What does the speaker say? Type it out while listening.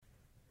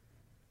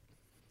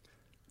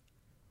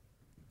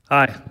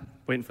Hi.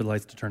 Waiting for the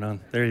lights to turn on.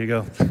 There you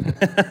go.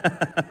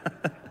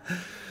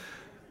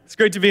 It's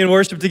great to be in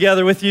worship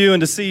together with you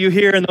and to see you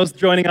here, and those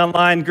joining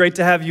online, great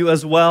to have you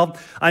as well.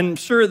 I'm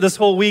sure this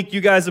whole week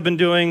you guys have been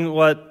doing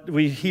what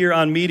we hear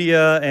on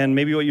media and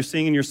maybe what you're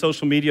seeing in your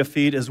social media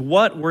feed is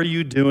what were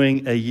you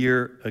doing a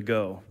year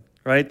ago,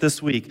 right?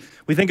 This week.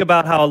 We think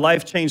about how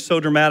life changed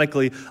so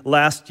dramatically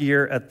last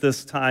year at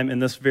this time in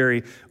this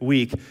very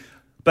week.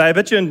 But I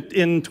bet you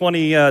in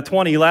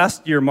 2020,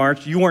 last year,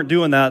 March, you weren't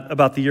doing that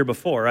about the year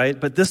before, right?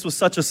 But this was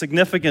such a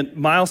significant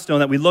milestone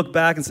that we look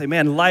back and say,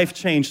 man, life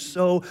changed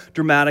so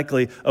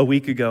dramatically a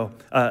week ago,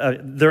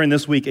 during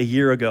this week, a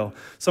year ago.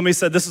 Somebody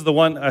said this is the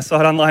one, I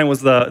saw it online,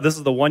 this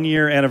is the 1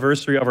 year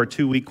anniversary of our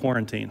 2-week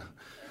quarantine.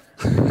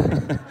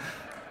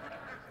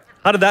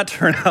 How did that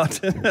turn out?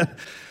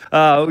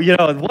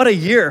 What a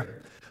year.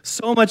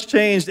 So much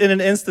changed in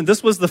an instant.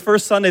 This was the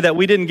first Sunday that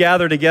we didn't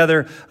gather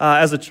together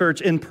as a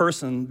church in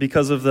person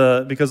because of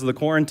the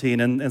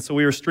quarantine, and so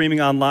we were streaming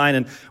online,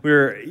 and we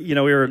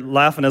were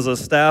laughing as a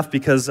staff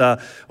because at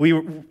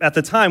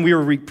the time we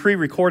were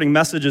pre-recording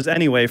messages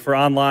anyway for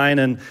online,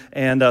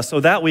 and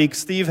so that week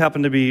Steve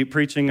happened to be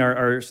preaching,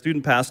 our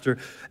student pastor,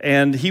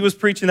 and he was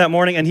preaching that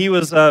morning, and he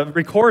was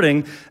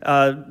recording.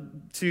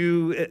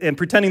 And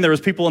pretending there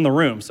was people in the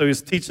room. So he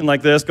was teaching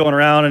like this, going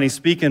around, and he's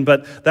speaking,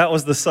 but that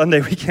was the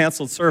Sunday we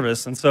canceled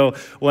service. And so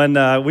when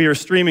we were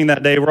streaming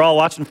that day, we're all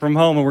watching from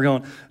home, and we're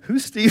going,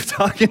 who's Steve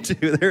talking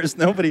to? There's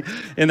nobody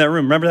in that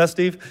room. Remember that,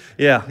 Steve?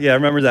 Yeah, I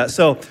remember that.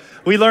 So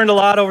we learned a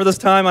lot over this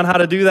time on how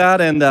to do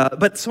that,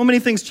 but so many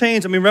things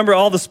changed. I mean, remember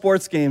all the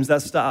sports games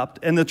that stopped,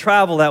 and the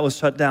travel that was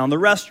shut down, the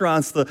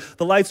restaurants, the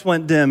lights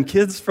went dim,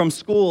 kids from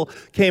school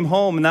came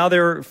home, and now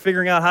they're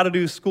figuring out how to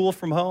do school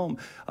from home,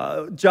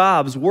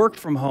 jobs, work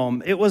from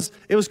home. It was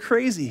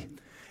crazy.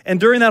 And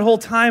during that whole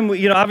time,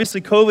 obviously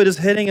COVID is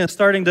hitting and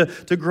starting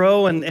to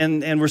grow,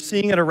 and we're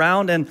seeing it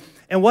around, and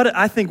what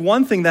I think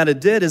one thing that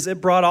it did is it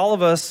brought all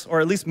of us,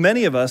 or at least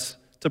many of us,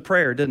 to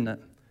prayer, didn't it?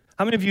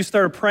 How many of you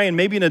started praying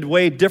maybe in a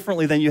way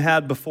differently than you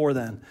had before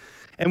then?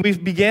 And we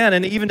began,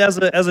 and even as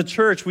a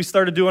church, we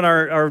started doing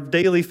our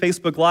daily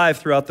Facebook Live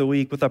throughout the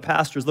week with our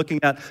pastors,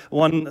 looking at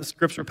one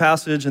scripture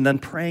passage and then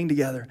praying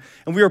together.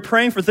 And we were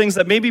praying for things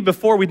that maybe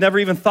before we'd never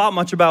even thought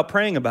much about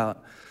praying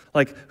about.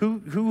 Like,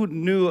 who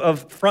knew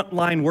of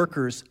frontline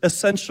workers,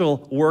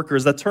 essential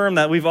workers, that term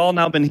that we've all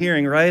now been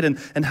hearing, right? And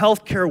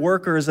healthcare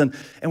workers, and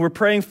we're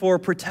praying for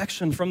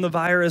protection from the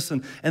virus.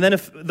 And then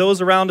if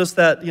those around us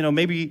that,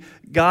 maybe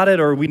got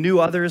it or we knew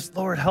others,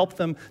 Lord, help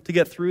them to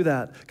get through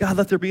that. God,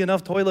 let there be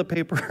enough toilet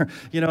paper,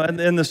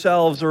 in the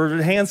shelves,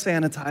 or hand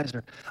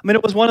sanitizer. I mean,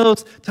 it was one of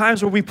those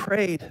times where we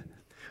prayed.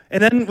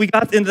 And then we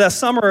got into that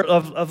summer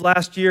of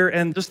last year,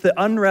 and just the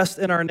unrest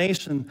in our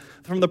nation,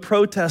 from the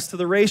protests to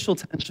the racial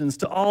tensions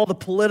to all the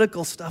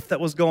political stuff that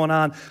was going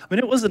on. I mean,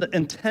 it was an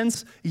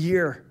intense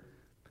year.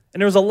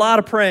 And there was a lot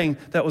of praying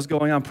that was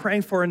going on,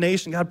 praying for a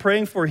nation, God,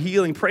 praying for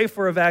healing, pray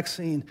for a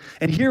vaccine.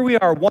 And here we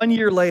are 1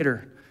 year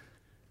later.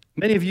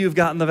 Many of you have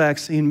gotten the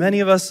vaccine.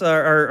 Many of us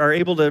are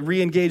able to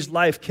re-engage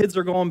life. Kids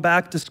are going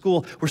back to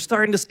school. We're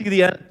starting to see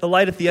the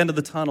light at the end of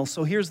the tunnel.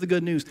 So here's the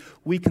good news.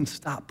 We can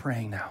stop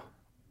praying now.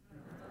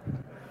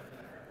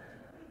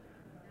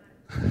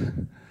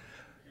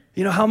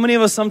 How many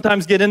of us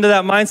sometimes get into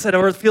that mindset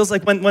where it feels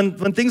like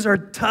when things are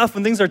tough,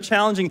 when things are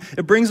challenging,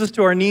 it brings us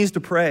to our knees to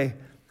pray,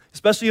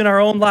 especially in our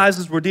own lives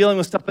as we're dealing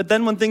with stuff. But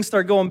then when things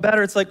start going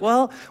better, it's like,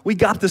 well, we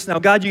got this now.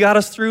 God, you got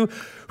us through.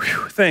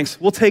 Whew, thanks.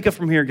 We'll take it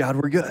from here, God.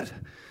 We're good.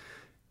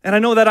 And I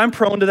know that I'm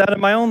prone to that in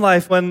my own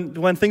life.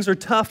 When things are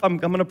tough, I'm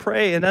going to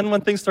pray. And then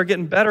when things start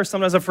getting better,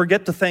 sometimes I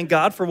forget to thank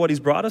God for what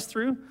he's brought us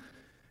through.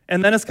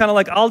 And then it's kind of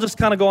like, I'll just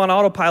kind of go on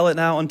autopilot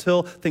now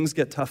until things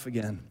get tough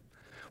again.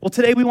 Well,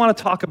 today we want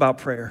to talk about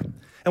prayer.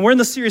 And we're in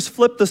the series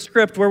Flip the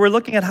Script, where we're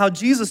looking at how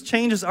Jesus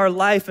changes our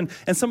life and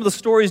some of the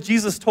stories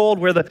Jesus told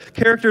where the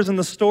characters in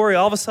the story,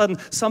 all of a sudden,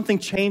 something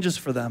changes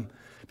for them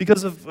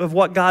because of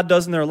what God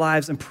does in their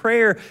lives. And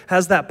prayer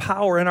has that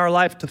power in our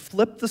life to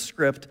flip the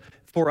script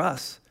for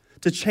us,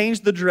 to change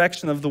the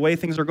direction of the way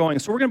things are going.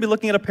 So we're going to be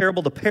looking at a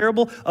parable, the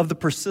parable of the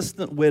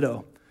persistent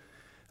widow.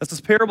 That's this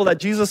parable that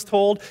Jesus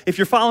told. If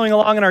you're following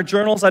along in our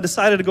journals, I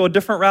decided to go a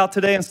different route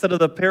today instead of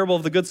the parable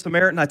of the Good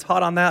Samaritan. I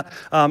taught on that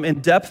in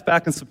depth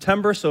back in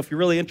September. So if you're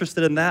really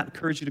interested in that, I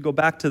encourage you to go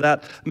back to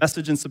that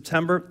message in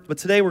September. But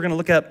today we're going to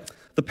look at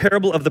the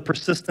parable of the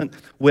persistent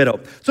widow.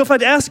 So if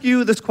I'd ask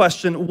you this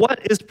question,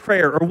 what is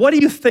prayer? Or what do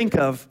you think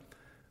of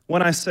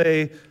when I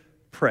say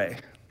pray?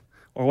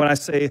 Or when I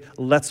say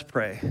let's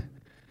pray?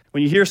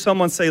 When you hear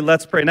someone say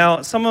let's pray.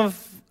 Now, some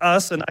of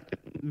us, and I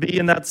could be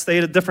in that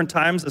state at different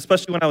times,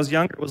 especially when I was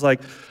younger, it was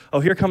like, oh,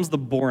 here comes the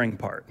boring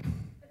part.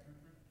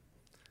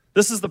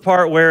 This is the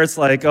part where it's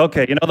like,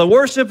 okay, the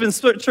worship in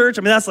church,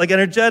 I mean, that's like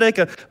energetic.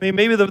 I mean,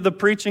 maybe the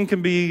preaching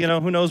can be,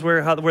 who knows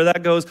where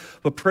that goes.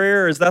 But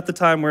prayer, is that the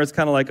time where it's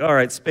kind of like, all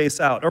right, space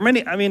out? Or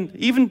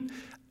even,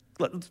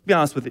 let's be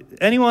honest with you,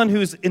 anyone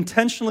who's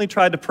intentionally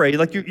tried to pray,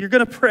 like you're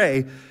going to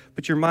pray,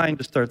 but your mind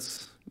just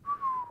starts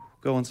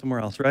going somewhere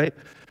else, right?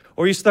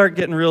 Or you start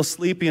getting real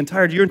sleepy and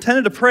tired. You're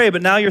intended to pray,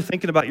 but now you're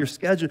thinking about your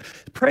schedule.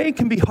 Praying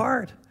can be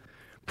hard.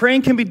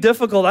 Praying can be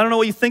difficult. I don't know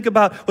what you think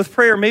about with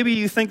prayer. Maybe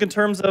you think in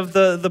terms of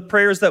the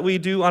prayers that we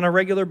do on a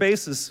regular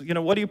basis. You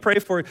know, what do you pray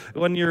for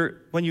when you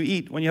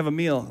eat, when you have a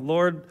meal?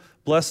 Lord,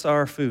 bless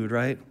our food,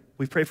 right?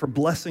 We pray for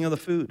blessing of the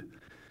food.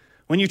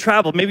 When you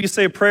travel, maybe you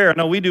say a prayer.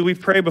 No, we do. We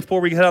pray before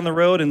we get on the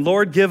road, and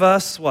Lord, give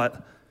us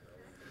what?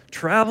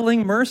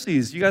 Traveling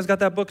mercies. You guys got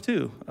that book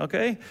too,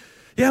 okay?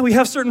 Yeah, we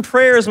have certain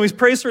prayers, and we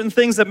pray certain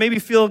things that maybe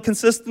feel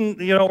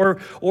consistent, you know,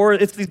 or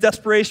it's these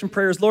desperation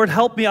prayers. Lord,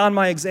 help me on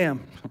my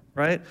exam,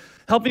 right?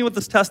 Help me with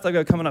this test I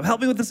got coming up.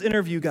 Help me with this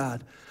interview,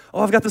 God.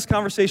 Oh, I've got this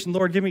conversation.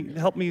 Lord,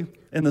 help me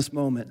in this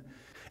moment.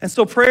 And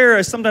so prayer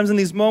is sometimes in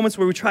these moments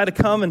where we try to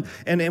come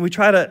and we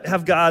try to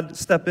have God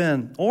step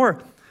in.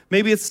 Or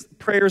maybe it's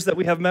prayers that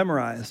we have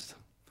memorized.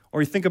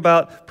 Or you think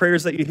about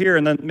prayers that you hear,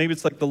 and then maybe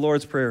it's like the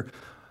Lord's Prayer.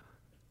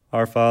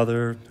 Our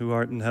Father, who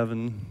art in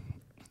heaven,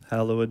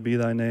 hallowed be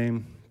thy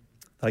name.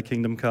 Thy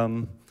kingdom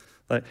come.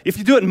 If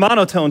you do it in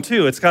monotone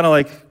too, it's kind of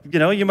like, you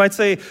know, you might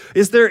say,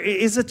 is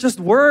it just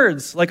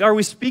words? Like, are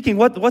we speaking?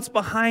 What's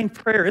behind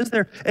prayer? Is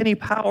there any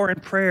power in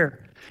prayer?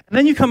 And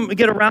then you come and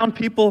get around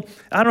people.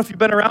 I don't know if you've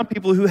been around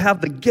people who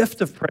have the gift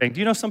of praying.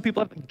 Do you know some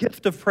people have the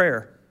gift of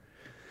prayer?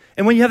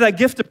 And when you have that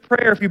gift of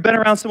prayer, if you've been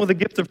around someone with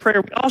a gift of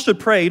prayer, we all should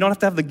pray. You don't have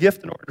to have the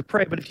gift in order to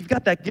pray. But if you've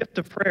got that gift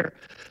of prayer,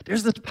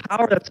 there's this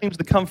power that seems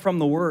to come from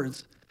the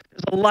words.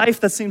 There's a life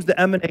that seems to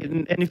emanate.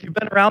 And if you've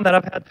been around that,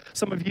 I've had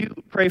some of you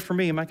pray for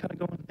me. Am I kind of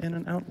going in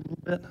and out a little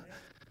bit?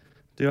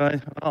 Do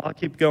I? I'll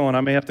keep going. I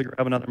may have to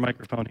grab another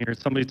microphone here.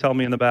 Somebody tell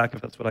me in the back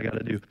if that's what I got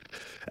to do.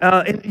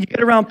 And you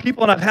get around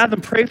people, and I've had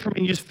them pray for me,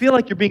 and you just feel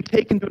like you're being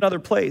taken to another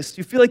place.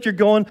 You feel like you're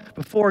going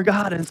before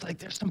God, and it's like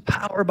there's some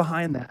power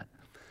behind that.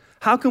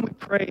 How can we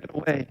pray in a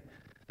way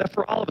that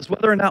for all of us,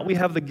 whether or not we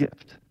have the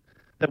gift,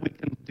 that we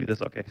can do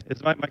this? Okay,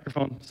 is my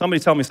microphone? Somebody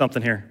tell me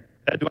something here.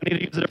 Do I need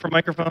to use a different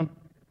microphone?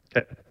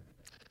 Okay.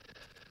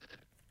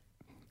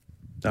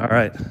 All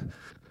right.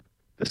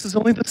 This is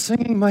only the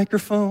singing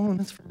microphone.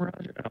 It's from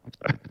Roger. Oh, I'm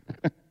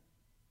sorry.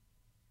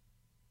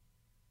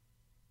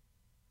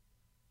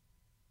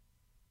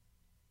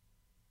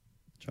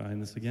 Trying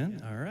this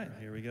again. All right,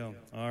 here we go.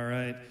 All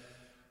right.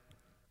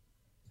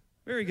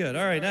 Very good.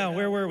 All right, now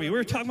where were we? We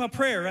were talking about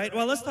prayer, right?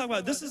 Well, let's talk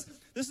about this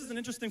is an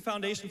interesting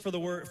foundation for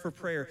the word for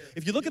prayer.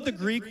 If you look at the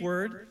Greek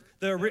word,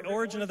 the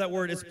origin of that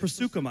word is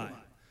proseuchomai.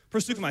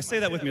 Proseuchomai. Say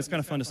that with me. It's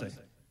kind of fun to say.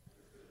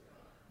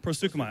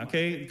 Proseuchomai,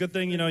 okay? Good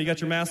thing, you know, you got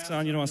your masks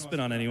on. You don't want to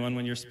spit on anyone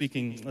when you're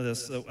speaking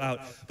this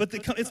out. But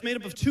it's made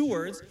up of two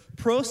words,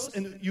 pros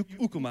and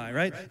euchomai,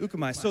 right?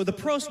 Euchomai. So the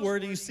pros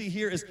word you see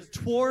here is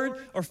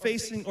toward or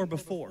facing or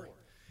before.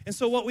 And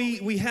so what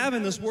we have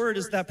in this word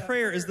is that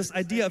prayer is this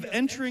idea of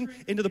entering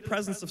into the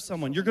presence of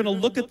someone. You're going to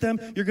look at them,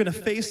 you're going to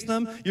face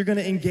them, you're going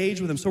to engage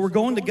with them. So we're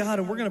going to God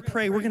and we're going to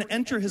pray. We're going to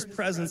enter his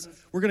presence.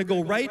 We're going to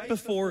go right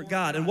before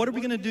God. And what are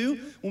we going to do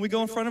when we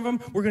go in front of him?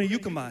 We're going to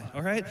euchomai,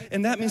 all right?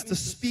 And that means to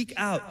speak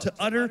out, to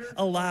utter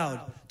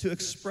aloud, to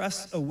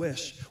express a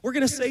wish. We're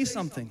going to say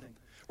something.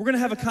 We're going to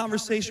have a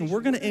conversation.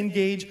 We're going to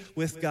engage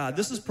with God.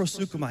 This is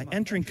proseuchomai,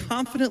 entering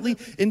confidently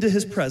into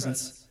his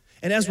presence.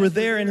 And as we're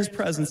there in his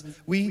presence,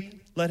 we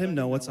let him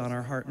know what's on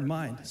our heart and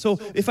mind. So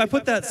if I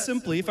put that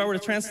simply, if I were to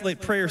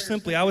translate prayer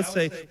simply, I would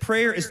say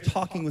prayer is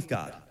talking with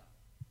God.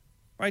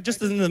 Right?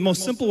 Just in the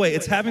most simple way,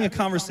 it's having a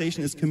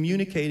conversation, it's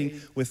communicating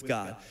with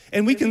God.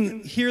 And we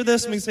can hear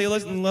this and we can say,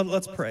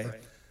 let's pray.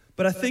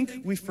 But I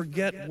think we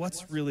forget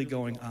what's really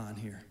going on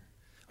here.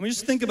 I mean,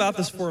 just think about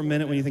this for a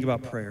minute when you think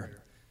about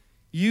prayer.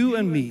 You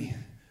and me,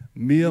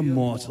 mere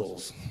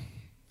mortals,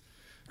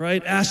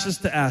 right? Ashes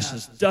to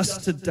ashes,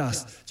 dust to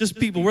dust. Just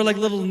people. We're like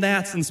little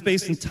gnats in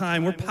space and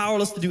time. We're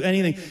powerless to do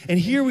anything. And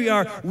here we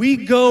are. We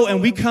go and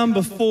we come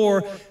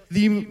before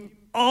the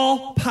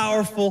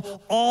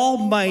all-powerful,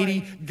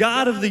 almighty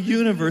God of the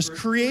universe,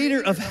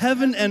 creator of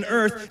heaven and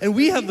earth. And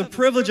we have the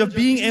privilege of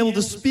being able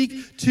to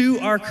speak to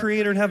our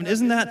creator in heaven.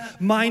 Isn't that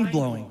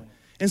mind-blowing?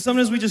 And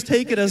sometimes we just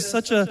take it as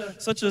such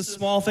a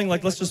small thing,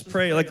 like let's just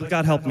pray, like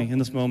God help me in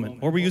this moment.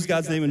 Or we use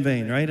God's name in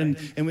vain, right? And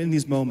in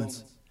these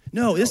moments.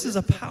 No, this is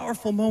a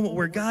powerful moment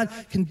where God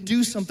can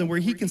do something, where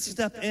he can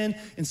step in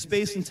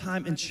space and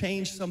time and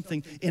change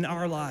something in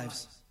our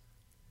lives.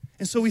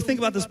 And so we think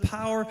about this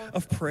power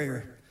of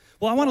prayer.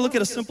 Well, I want to look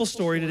at a simple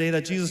story today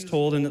that Jesus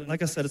told, and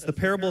like I said, it's the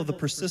parable of the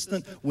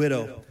persistent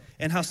widow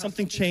and how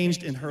something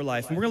changed in her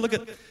life. And we're going to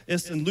look at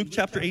this in Luke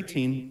chapter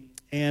 18,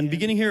 and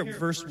beginning here at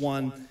verse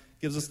 1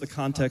 gives us the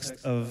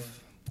context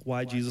of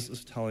why Jesus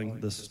is telling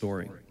this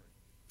story.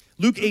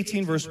 Luke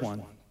 18, verse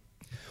 1.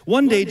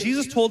 One day,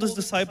 Jesus told his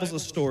disciples a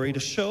story to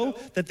show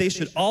that they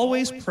should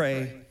always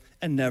pray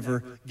and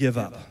never give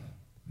up.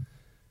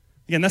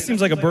 Again, that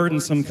seems like a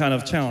burdensome kind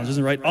of challenge,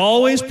 isn't it, right?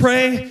 Always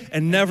pray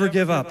and never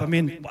give up. I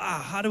mean, wow,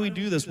 how do we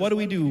do this? What do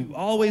we do?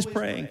 Always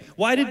praying.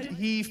 Why did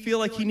he feel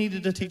like he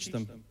needed to teach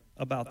them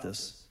about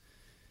this?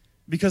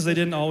 Because they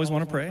didn't always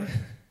want to pray,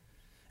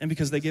 and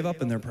because they gave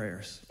up in their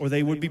prayers, or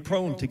they would be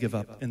prone to give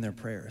up in their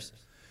prayers.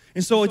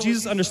 And so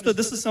Jesus understood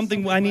this is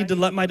something I need to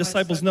let my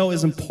disciples know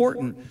is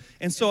important.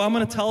 And so I'm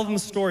going to tell them the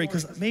story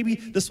because maybe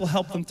this will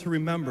help them to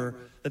remember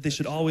that they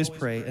should always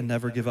pray and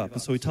never give up.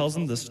 And so he tells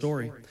them this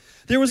story.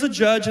 There was a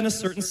judge in a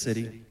certain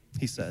city,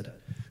 he said,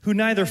 who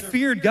neither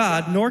feared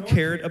God nor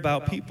cared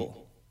about people.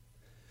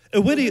 A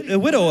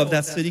widow of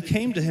that city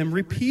came to him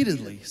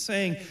repeatedly,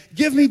 saying,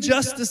 "Give me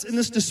justice in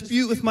this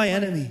dispute with my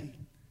enemy."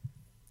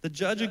 The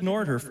judge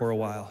ignored her for a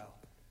while.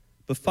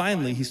 But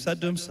finally, he said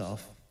to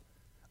himself,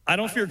 "I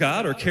don't fear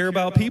God or care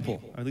about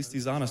people." Or at least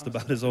he's honest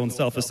about his own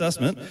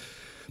self-assessment.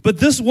 "But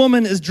this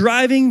woman is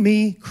driving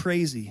me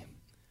crazy.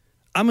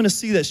 I'm going to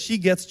see that she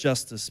gets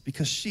justice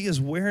because she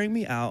is wearing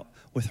me out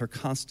with her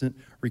constant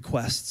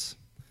requests."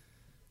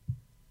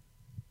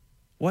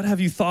 What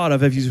have you thought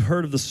of? Have you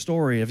heard of the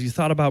story? Have you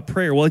thought about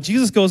prayer? Well,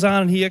 Jesus goes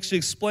on and he actually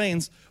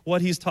explains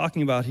what he's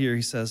talking about here.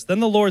 He says, "Then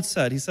the Lord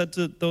said," he said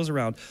to those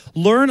around,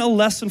 "Learn a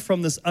lesson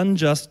from this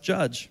unjust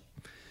judge.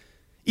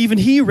 Even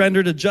he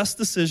rendered a just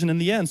decision in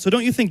the end. So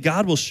don't you think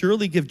God will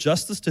surely give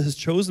justice to his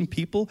chosen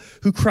people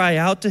who cry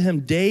out to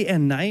him day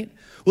and night?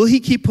 Will he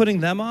keep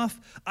putting them off?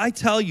 I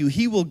tell you,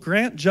 he will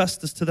grant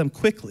justice to them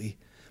quickly.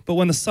 But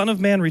when the Son of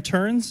Man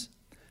returns,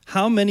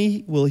 how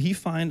many will he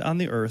find on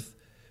the earth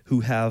who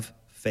have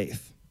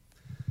faith?"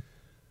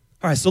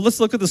 All right, so let's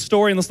look at the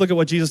story and let's look at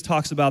what Jesus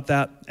talks about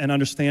that and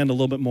understand a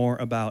little bit more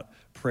about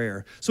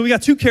prayer. So we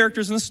got two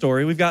characters in the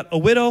story. We've got a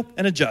widow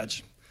and a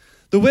judge.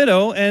 The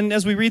widow, and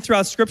as we read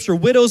throughout Scripture,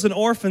 widows and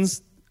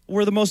orphans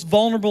were the most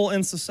vulnerable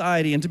in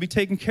society and to be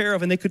taken care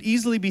of, and they could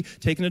easily be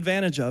taken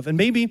advantage of. And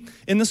maybe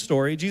in the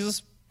story,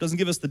 Jesus doesn't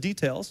give us the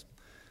details,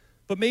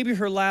 but maybe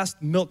her last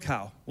milk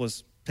cow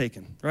was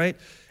taken, right?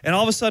 And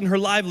all of a sudden her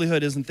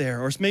livelihood isn't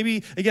there. Or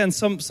maybe, again,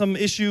 some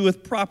issue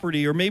with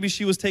property, or maybe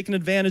she was taken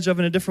advantage of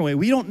in a different way.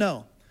 We don't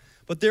know.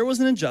 But there was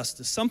an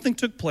injustice. Something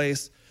took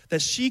place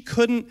that she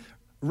couldn't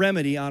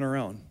remedy on her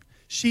own.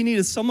 She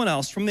needed someone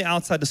else from the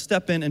outside to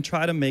step in and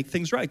try to make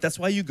things right. That's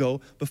why you go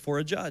before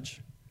a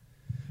judge.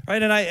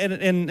 Right?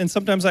 And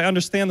sometimes I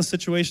understand the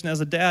situation as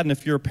a dad, and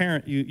if you're a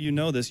parent, you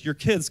know this. Your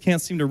kids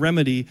can't seem to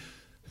remedy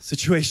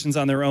situations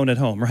on their own at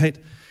home, right?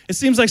 It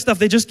seems like stuff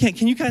they just can't.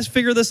 Can you guys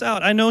figure this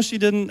out? I know she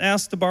didn't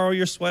ask to borrow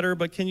your sweater,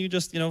 but can you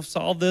just,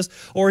 solve this?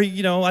 Or,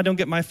 I don't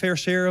get my fair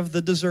share of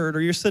the dessert,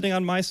 or you're sitting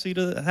on my seat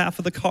of half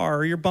of the car,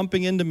 or you're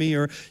bumping into me,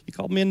 or you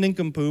called me a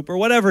nincompoop, or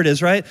whatever it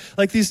is, right?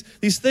 Like these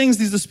things,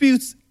 these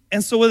disputes.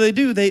 And so what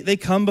do? They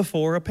come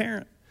before a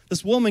parent.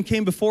 This woman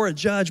came before a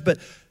judge, but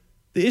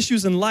the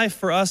issues in life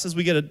for us as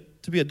we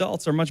get to be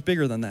adults are much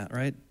bigger than that,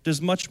 right?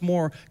 There's much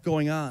more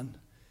going on.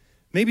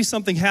 Maybe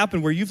something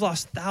happened where you've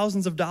lost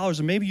thousands of dollars,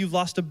 or maybe you've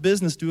lost a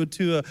business due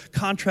to a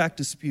contract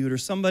dispute or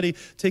somebody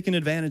taking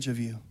advantage of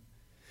you.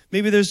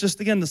 Maybe there's just,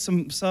 again,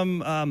 some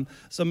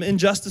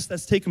injustice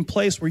that's taken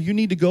place where you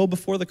need to go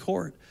before the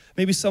court.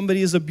 Maybe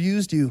somebody has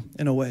abused you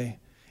in a way,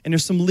 and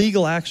there's some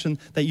legal action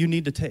that you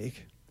need to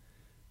take.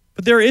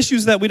 But there are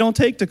issues that we don't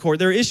take to court.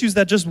 There are issues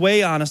that just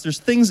weigh on us.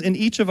 There's things in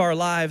each of our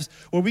lives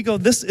where we go,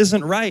 this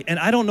isn't right, and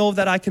I don't know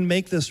that I can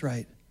make this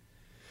right.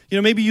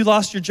 Maybe you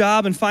lost your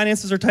job and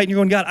finances are tight and you're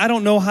going, God, I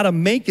don't know how to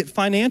make it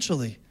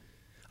financially.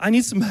 I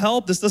need some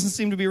help. This doesn't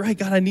seem to be right.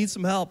 God, I need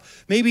some help.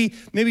 Maybe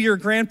you're a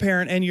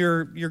grandparent and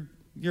your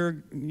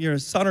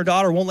son or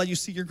daughter won't let you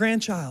see your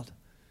grandchild.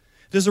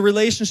 There's a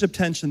relationship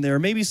tension there.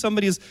 Maybe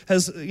somebody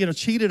has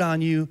cheated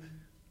on you.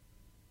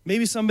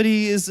 Maybe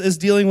somebody is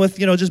dealing with,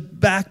 just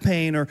back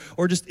pain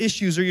or just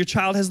issues, or your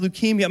child has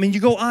leukemia. I mean, you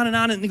go on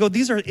and you go,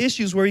 these are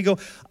issues where you go,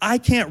 I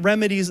can't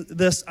remedy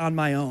this on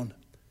my own.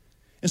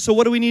 And so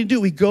what do we need to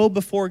do? We go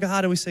before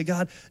God and we say,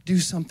 God, do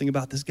something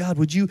about this. God,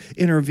 would you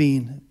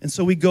intervene? And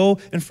so we go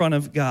in front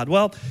of God.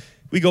 Well,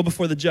 we go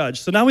before the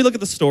judge. So now we look at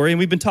the story, and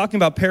we've been talking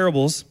about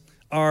parables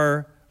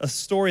are a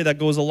story that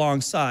goes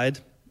alongside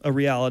a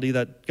reality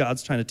that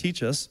God's trying to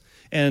teach us,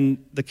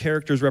 and the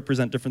characters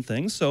represent different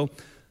things. So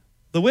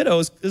the widow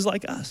is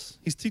like us.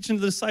 He's teaching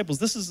the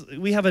disciples.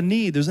 We have a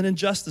need. There's an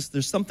injustice.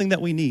 There's something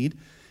that we need.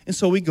 And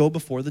so we go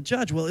before the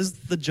judge. Well, is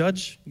the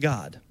judge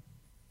God?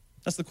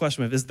 That's the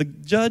question we have. Is the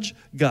judge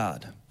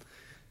God?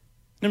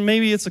 And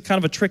maybe it's a kind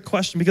of a trick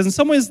question, because in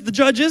some ways the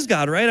judge is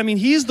God, right? I mean,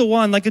 he's the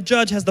one, like a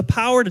judge, has the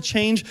power to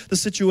change the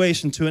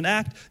situation, to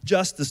enact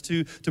justice,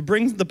 to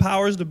bring the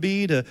powers to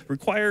be, to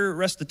require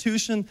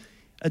restitution.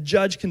 A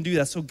judge can do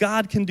that. So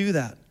God can do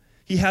that.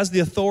 He has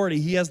the authority.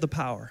 He has the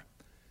power.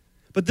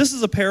 But this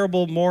is a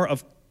parable more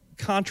of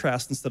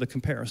contrast instead of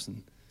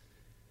comparison.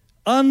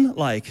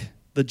 Unlike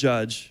the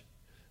judge,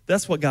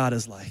 that's what God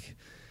is like.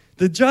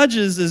 The judge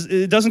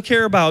doesn't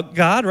care about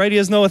God, right? He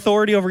has no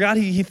authority over God.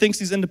 He thinks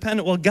he's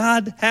independent. Well,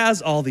 God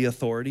has all the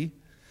authority.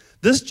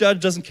 This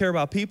judge doesn't care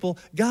about people.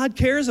 God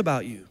cares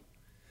about you.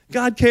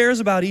 God cares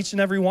about each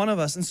and every one of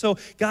us. And so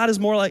God is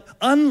more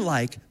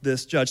unlike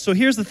this judge. So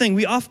here's the thing.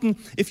 We often,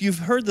 if you've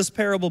heard this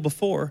parable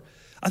before,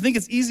 I think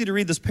it's easy to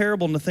read this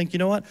parable and to think, you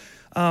know what?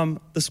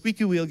 The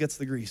squeaky wheel gets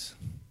the grease.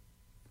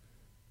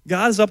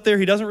 God is up there.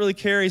 He doesn't really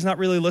care. He's not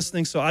really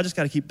listening. So I just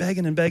got to keep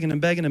begging and begging and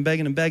begging and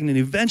begging and begging. And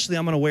eventually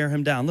I'm going to wear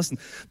him down. Listen,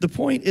 the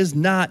point is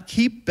not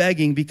keep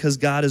begging because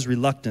God is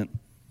reluctant,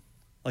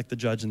 like the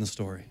judge in the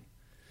story.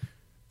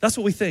 That's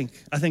what we think,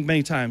 I think,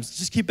 many times.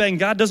 Just keep begging.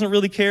 God doesn't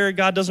really care.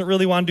 God doesn't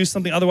really want to do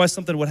something. Otherwise,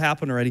 something would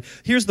happen already.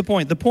 Here's the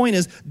point. The point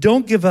is,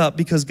 don't give up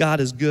because God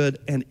is good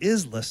and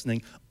is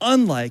listening,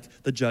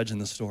 unlike the judge in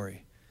the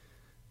story.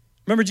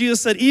 Remember,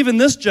 Jesus said, even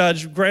this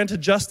judge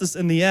granted justice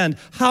in the end.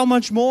 How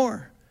much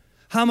more?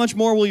 How much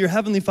more will your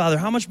heavenly Father,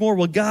 how much more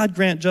will God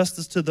grant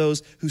justice to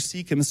those who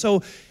seek him? And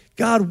so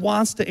God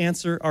wants to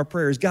answer our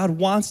prayers. God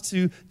wants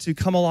to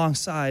come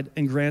alongside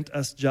and grant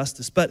us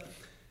justice. But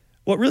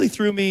what really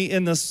threw me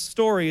in this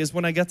story is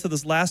when I get to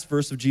this last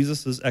verse of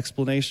Jesus'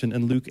 explanation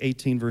in Luke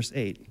 18, verse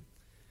 8.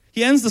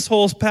 He ends this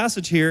whole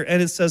passage here,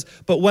 and it says,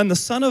 but when the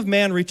Son of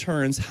Man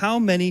returns, how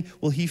many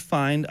will he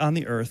find on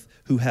the earth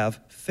who have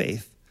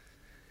faith?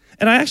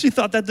 And I actually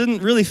thought that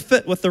didn't really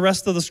fit with the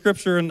rest of the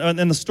scripture and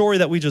the story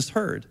that we just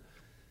heard.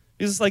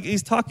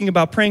 He's talking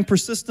about praying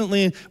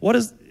persistently. What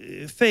is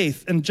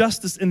faith and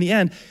justice in the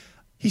end?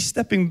 He's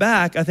stepping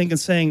back, I think, and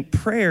saying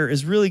prayer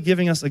is really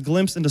giving us a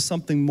glimpse into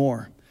something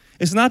more.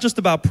 It's not just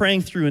about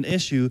praying through an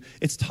issue,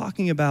 it's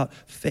talking about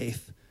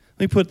faith. Let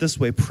me put it this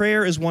way.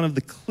 Prayer is one of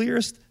the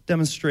clearest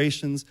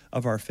demonstrations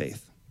of our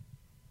faith.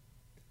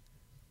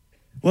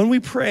 When we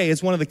pray,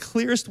 it's one of the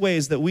clearest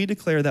ways that we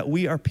declare that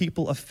we are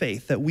people of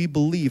faith, that we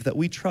believe, that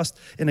we trust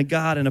in a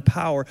God and a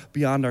power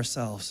beyond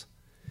ourselves.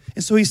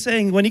 And so he's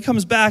saying when he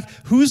comes back,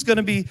 who's going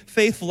to be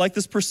faithful like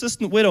this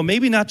persistent widow?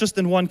 Maybe not just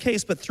in one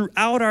case, but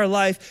throughout our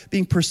life,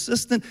 being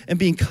persistent and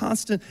being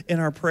constant in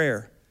our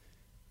prayer.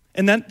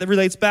 And that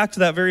relates back to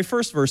that very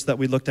first verse that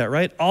we looked at,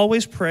 right?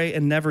 Always pray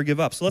and never give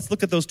up. So let's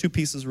look at those two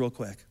pieces real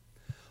quick.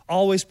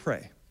 Always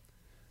pray.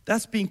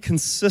 That's being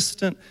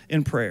consistent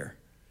in prayer.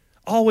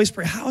 Always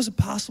pray. How is it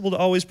possible to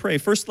always pray?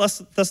 1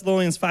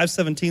 Thessalonians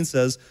 5:17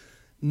 says,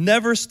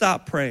 never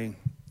stop praying.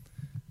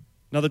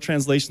 Another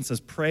translation says,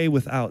 pray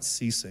without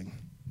ceasing.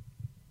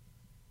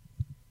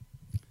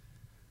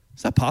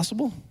 Is that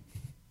possible?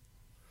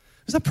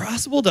 Is that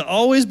possible to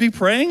always be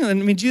praying? I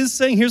mean, Jesus is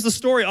saying, here's the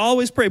story,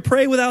 always pray.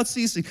 Pray without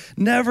ceasing.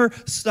 Never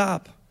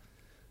stop.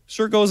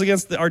 Sure goes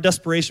against our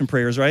desperation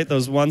prayers, right?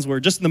 Those ones where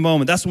just in the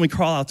moment, that's when we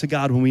crawl out to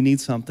God when we need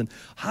something.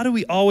 How do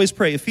we always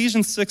pray?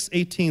 Ephesians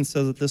 6:18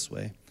 says it this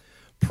way.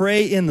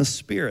 Pray in the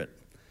Spirit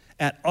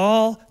at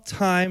all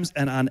times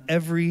and on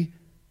every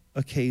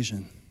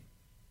occasion.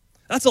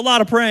 That's a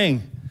lot of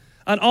praying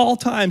on all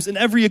times and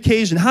every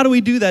occasion. How do we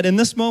do that in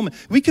this moment?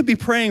 We could be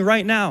praying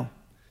right now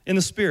in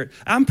the Spirit.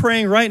 I'm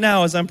praying right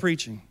now as I'm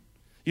preaching.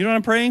 You know what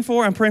I'm praying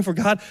for? I'm praying for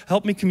God,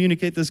 help me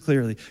communicate this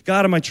clearly.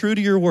 God, am I true to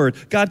your word?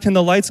 God, can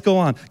the lights go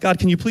on? God,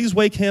 can you please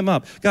wake him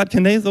up? God,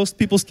 can those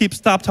people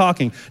stop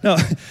talking? No.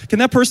 Can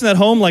that person at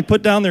home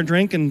put down their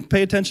drink and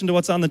pay attention to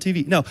what's on the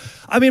TV? No.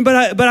 I mean,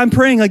 but I'm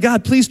praying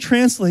God, please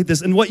translate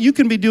this. And what you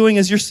can be doing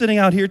as you're sitting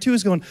out here too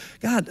is going,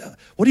 God,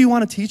 what do you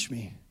want to teach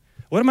me?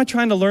 What am I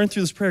trying to learn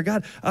through this prayer?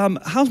 God,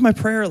 how's my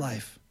prayer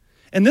life?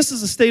 And this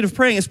is a state of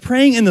praying. It's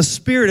praying in the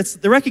Spirit. It's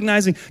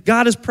recognizing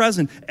God is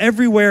present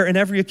everywhere and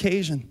every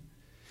occasion.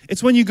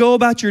 It's when you go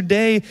about your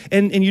day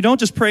and you don't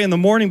just pray in the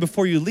morning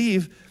before you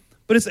leave,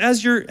 but it's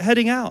as you're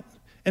heading out.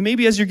 And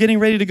maybe as you're getting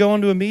ready to go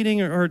into a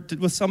meeting or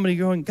with somebody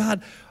going,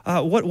 God,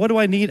 what do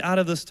I need out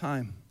of this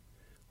time?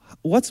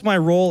 What's my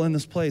role in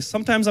this place?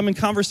 Sometimes I'm in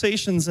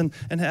conversations and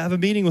have a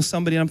meeting with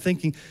somebody and I'm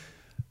thinking,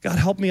 God,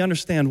 help me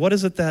understand. What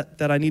is it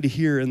that I need to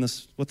hear in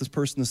this, what this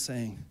person is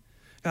saying?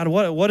 God,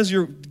 what is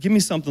give me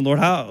something, Lord.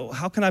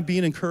 How can I be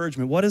an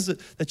encouragement? What is it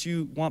that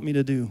you want me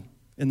to do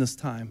in this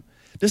time?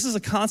 This is a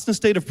constant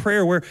state of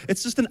prayer where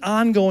it's just an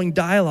ongoing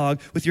dialogue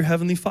with your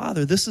Heavenly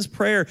Father. This is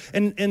prayer.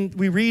 And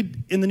we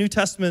read in the New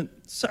Testament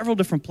several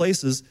different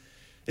places,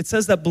 it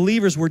says that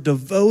believers were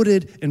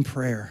devoted in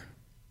prayer.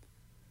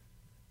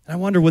 And I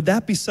wonder, would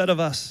that be said of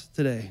us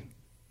today?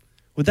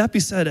 Would that be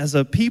said as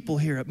a people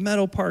here at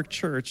Meadow Park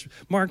Church,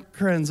 Mark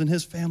Krenz and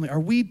his family? Are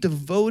we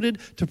devoted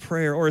to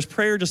prayer? Or is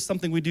prayer just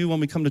something we do when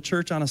we come to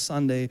church on a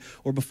Sunday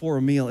or before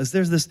a meal? Is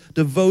there this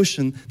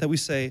devotion that we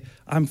say,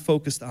 I'm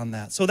focused on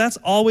that? So that's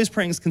always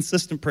praying is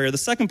consistent prayer. The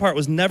second part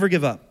was never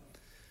give up.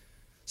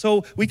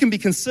 So we can be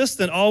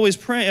consistent, always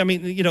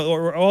praying,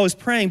 or always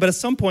praying, but at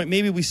some point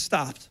maybe we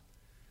stopped.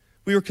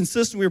 We were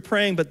consistent, we were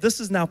praying, but this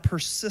is now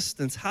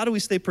persistence. How do we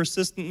stay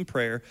persistent in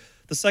prayer?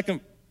 The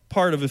second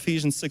part of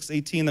Ephesians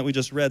 6:18 that we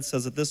just read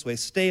says it this way: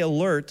 stay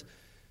alert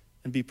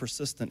and be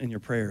persistent in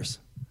your prayers.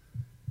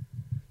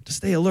 To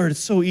stay alert, it's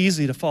so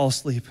easy to fall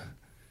asleep.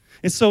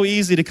 It's so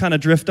easy to kind of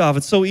drift off.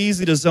 It's so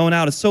easy to zone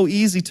out. It's so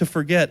easy to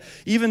forget.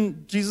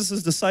 Even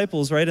Jesus'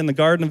 disciples, right, in the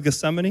Garden of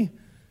Gethsemane.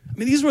 I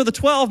mean, these were the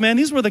 12, man.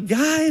 These were the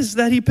guys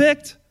that he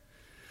picked.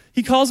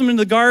 He calls them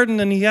into the garden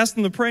and he asks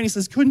them to pray and he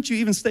says, couldn't you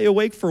even stay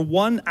awake for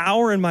 1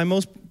 hour in my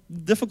most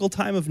difficult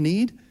time of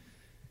need?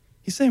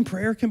 He's saying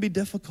prayer can be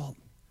difficult.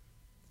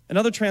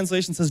 Another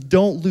translation says,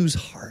 don't lose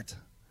heart.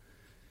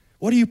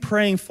 What are you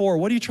praying for?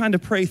 What are you trying to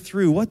pray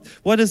through?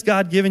 What has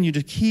God given you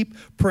to keep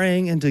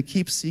praying and to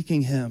keep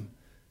seeking him?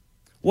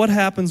 What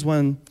happens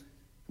when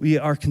we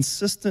are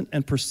consistent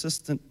and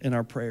persistent in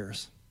our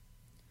prayers?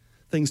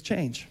 Things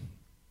change.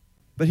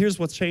 But here's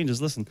what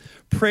changes. Listen,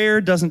 prayer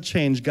doesn't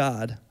change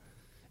God.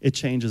 It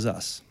changes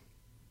us.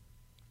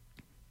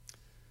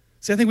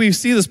 See, I think we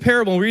see this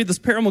parable, we read this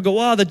parable, go,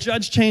 wow, the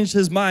judge changed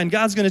his mind.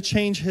 God's going to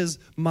change his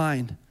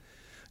mind.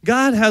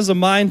 God has a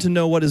mind to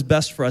know what is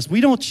best for us.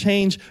 We don't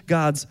change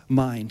God's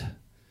mind,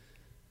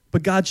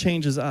 but God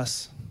changes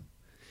us.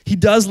 He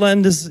does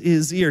lend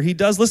his ear. He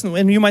does listen.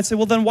 And you might say,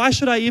 well, then why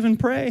should I even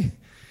pray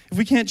if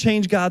we can't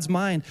change God's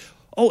mind?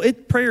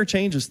 Prayer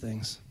changes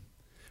things.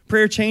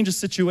 Prayer changes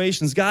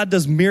situations. God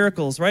does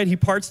miracles, right? He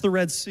parts the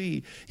Red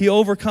Sea. He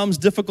overcomes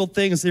difficult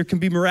things. There can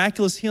be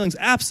miraculous healings.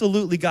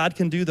 Absolutely, God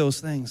can do those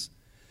things.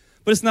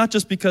 But it's not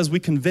just because we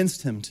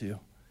convinced him to.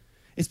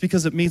 It's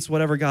because it meets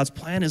whatever God's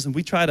plan is, and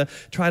we try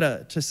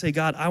to say,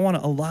 God, I want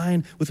to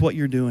align with what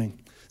you're doing.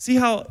 See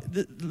how,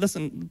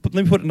 listen, let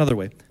me put it another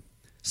way.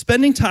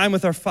 Spending time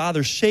with our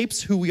Father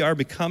shapes who we are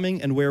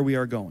becoming and where we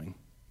are going.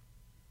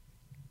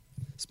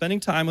 Spending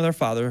time with our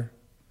Father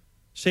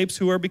shapes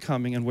who we're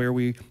becoming and where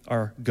we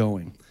are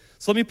going.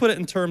 So let me put it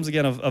in terms,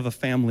 again, of a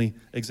family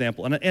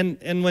example.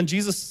 And when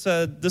Jesus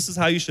said, this is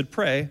how you should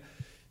pray,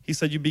 he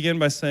said, you begin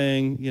by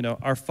saying,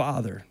 our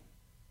Father,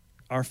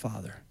 our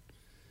Father.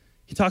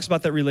 He talks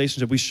about that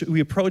relationship. We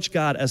approach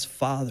God as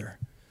Father,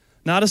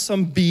 not as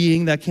some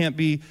being that can't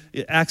be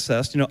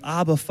accessed,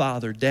 Abba,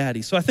 Father,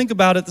 Daddy. So I think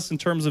about this in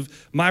terms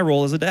of my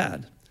role as a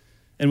dad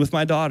and with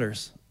my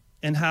daughters,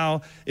 and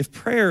how if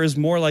prayer is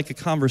more like a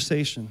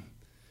conversation,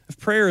 if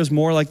prayer is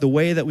more like the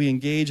way that we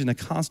engage in a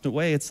constant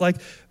way, it's like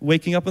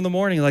waking up in the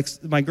morning. Like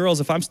my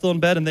girls, if I'm still in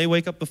bed and they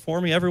wake up before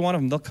me, every one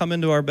of them, they'll come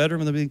into our bedroom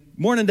and they'll be,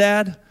 morning,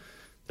 Dad.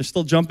 They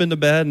still jump into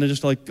bed and they're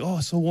just like, oh,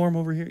 it's so warm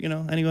over here,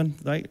 anyone,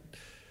 right?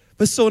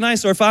 But it's so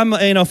nice. Or if I'm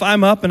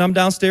up and I'm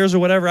downstairs or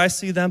whatever, I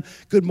see them,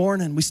 good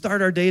morning. We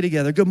start our day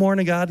together. Good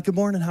morning, God. Good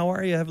morning. How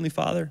are you, Heavenly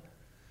Father?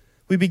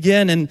 We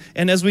begin, and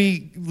as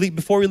we leave,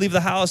 before we leave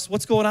the house,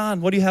 what's going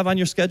on? What do you have on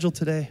your schedule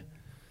today?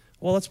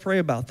 Well, let's pray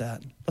about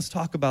that. Let's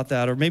talk about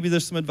that. Or maybe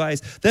there's some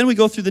advice. Then we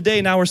go through the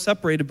day. Now we're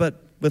separated. But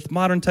with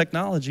modern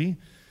technology,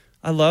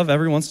 I love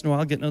every once in a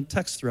while getting a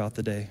text throughout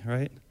the day,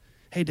 right?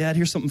 Hey, Dad,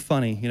 here's something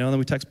funny. And then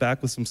we text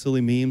back with some silly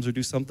memes or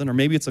do something. Or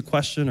maybe it's a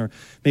question. Or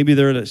maybe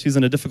she's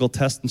in a difficult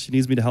test and she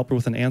needs me to help her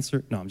with an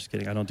answer. No, I'm just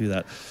kidding. I don't do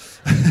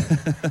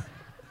that.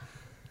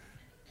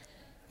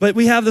 But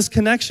we have this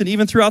connection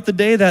even throughout the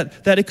day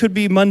that it could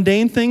be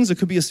mundane things. It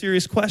could be a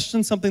serious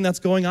question, something that's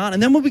going on.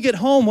 And then when we get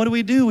home, what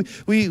do?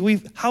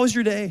 How was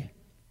your day?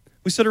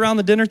 We sit around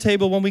the dinner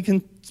table when we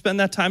can spend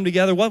that time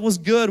together. What was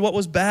good? What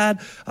was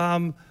bad?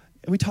 And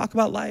we talk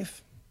about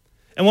life.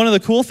 And one of the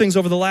cool things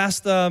over the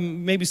last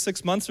maybe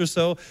 6 months or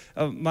so,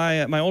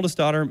 my oldest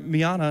daughter,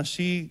 Miana,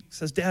 she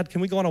says, Dad,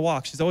 can we go on a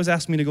walk? She's always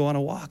asked me to go on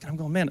a walk. And I'm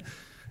going, man,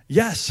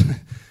 yes.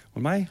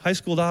 When my high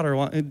school daughter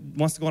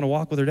wants to go on a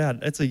walk with her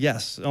dad, it's a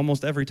yes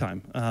almost every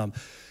time.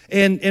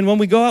 And when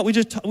we go out, we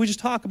just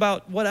talk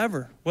about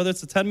whatever, whether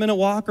it's a 10-minute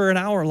walk or an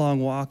hour-long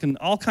walk, and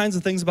all kinds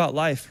of things about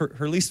life.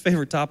 Her least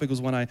favorite topic was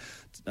when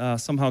I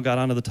somehow got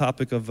onto the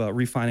topic of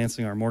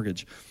refinancing our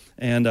mortgage.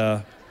 And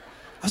I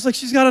was like,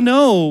 she's got to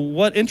know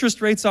what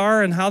interest rates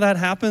are and how that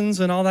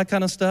happens and all that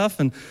kind of stuff.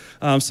 And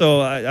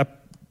so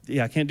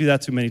I can't do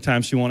that too many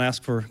times. She won't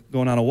ask for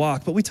going on a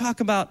walk. But we talk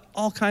about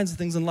all kinds of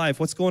things in life,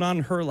 what's going on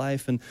in her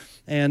life and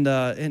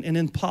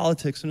in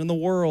politics and in the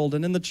world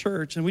and in the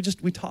church. And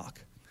we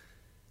talk.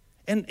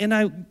 And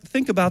I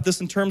think about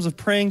this in terms of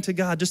praying to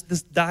God, just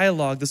this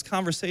dialogue, this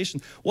conversation.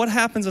 What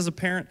happens as a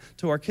parent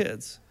to our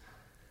kids?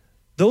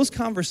 Those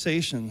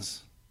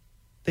conversations,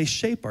 they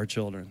shape our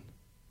children.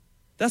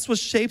 That's what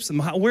shapes them.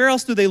 Where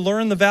else do they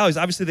learn the values?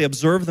 Obviously, they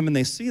observe them and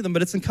they see them,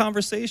 but it's in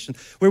conversation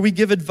where we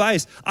give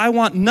advice. I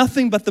want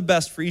nothing but the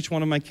best for each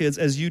one of my kids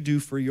as you do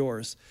for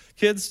yours.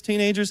 Kids,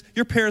 teenagers,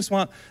 your parents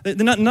none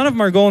of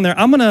them are going there,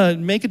 I'm going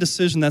to make a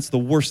decision that's the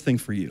worst thing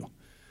for you.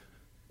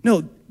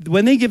 No,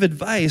 when they give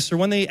advice or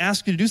when they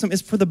ask you to do something,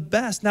 it's for the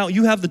best. Now,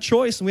 you have the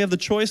choice, and we have the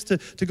choice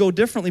to go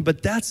differently,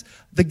 but that's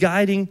the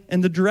guiding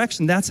and the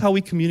direction. That's how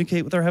we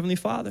communicate with our Heavenly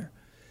Father.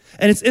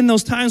 And it's in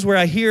those times where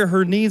I hear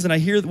her needs and I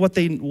hear what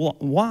they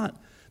want.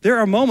 There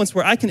are moments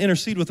where I can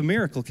intercede with a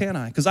miracle, can't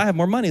I? Because I have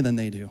more money than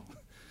they do,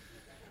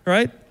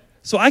 right?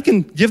 So I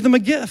can give them a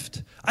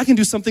gift. I can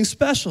do something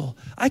special.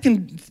 I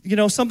can,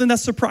 something that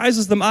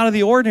surprises them out of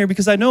the ordinary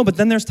because I know, but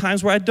then there's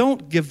times where I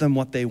don't give them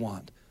what they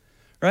want,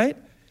 right?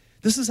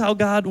 This is how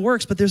God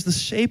works, but there's this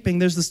shaping,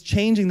 there's this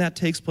changing that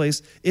takes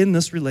place in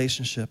this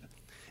relationship.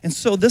 And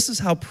so this is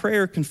how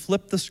prayer can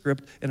flip the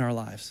script in our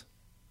lives.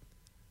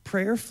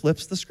 Prayer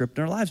flips the script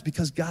in our lives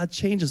because God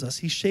changes us.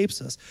 He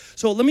shapes us.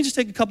 So let me just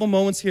take a couple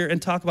moments here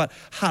and talk about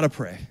how to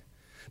pray.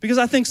 Because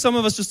I think some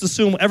of us just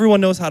assume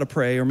everyone knows how to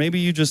pray, or maybe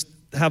you just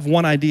have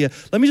one idea.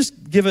 Let me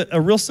just give it a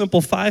real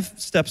simple 5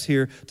 steps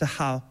here to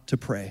how to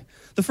pray.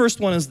 The first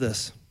one is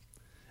this: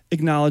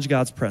 acknowledge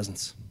God's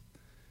presence.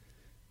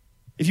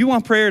 If you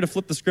want prayer to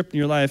flip the script in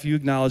your life, you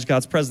acknowledge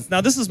God's presence.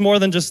 Now, this is more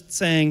than just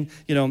saying,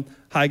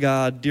 hi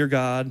God, dear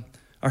God,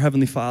 our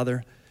Heavenly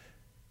Father.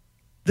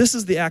 This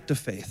is the act of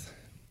faith.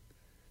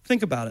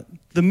 Think about it.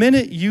 The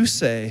minute you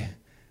say,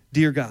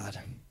 dear God,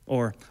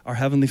 or our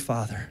Heavenly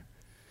Father,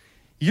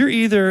 you're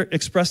either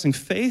expressing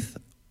faith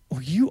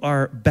or you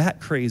are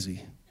bat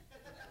crazy.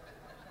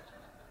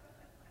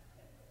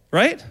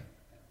 Right?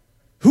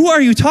 Who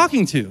are you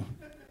talking to?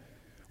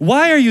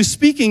 Why are you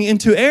speaking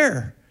into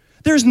air?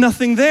 There's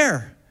nothing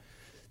there.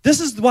 This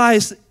is why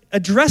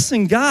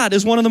addressing God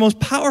is one of the most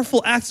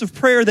powerful acts of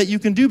prayer that you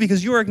can do,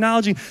 because you are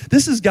acknowledging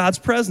this is God's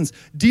presence.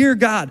 Dear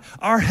God,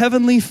 our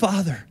Heavenly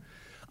Father,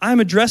 I'm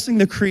addressing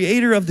the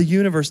creator of the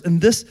universe, and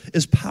this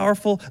is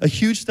powerful, a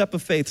huge step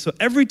of faith. So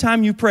every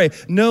time you pray,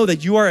 know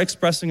that you are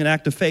expressing an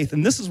act of faith.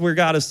 And this is where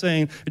God is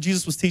saying,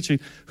 Jesus was teaching,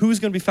 who's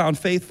going to be found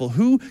faithful?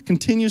 Who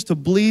continues to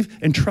believe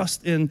and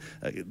trust in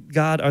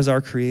God as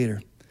our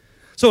creator?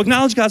 So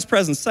acknowledge God's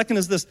presence. Second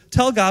is this: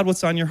 tell God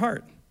what's on your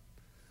heart.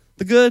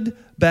 The good,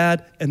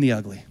 bad, and the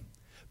ugly.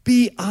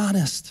 Be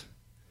honest.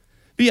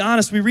 Be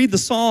honest. We read the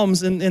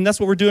Psalms, and that's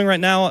what we're doing right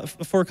now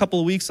for a couple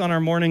of weeks on our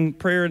morning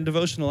prayer and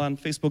devotional on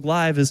Facebook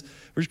Live. Is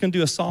we're just going to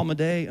do a psalm a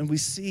day, and we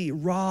see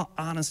raw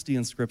honesty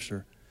in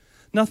Scripture.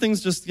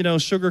 Nothing's just,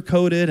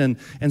 sugar-coated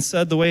and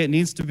said the way it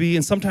needs to be.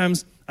 And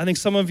sometimes I think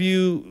some of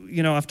you,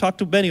 I've talked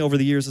to many over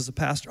the years as a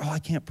pastor, I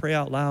can't pray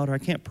out loud, or I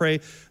can't pray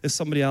as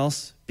somebody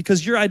else.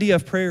 Because your idea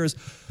of prayer is,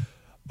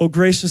 oh,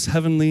 gracious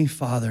Heavenly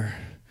Father,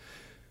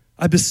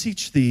 I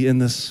beseech thee in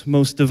this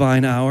most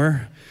divine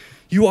hour.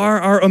 You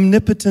are our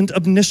omnipotent,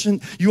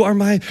 omniscient. You are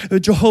my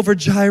Jehovah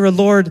Jireh,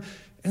 Lord.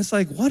 And it's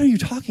like, what are you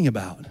talking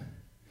about?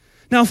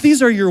 Now, if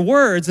these are your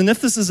words, and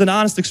if this is an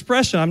honest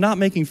expression, I'm not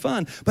making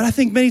fun, but I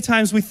think many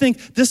times we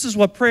think this is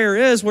what prayer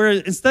is, where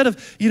instead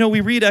of,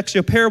 we read actually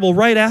a parable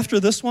right after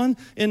this one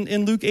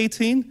in Luke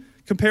 18,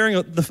 comparing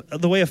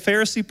the way a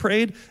Pharisee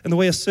prayed and the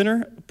way a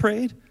sinner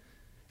prayed.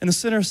 And the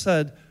sinner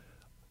said,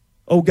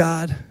 oh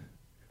God,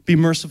 be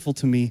merciful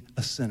to me,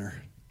 a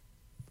sinner.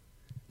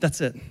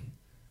 That's it.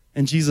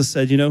 And Jesus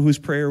said, whose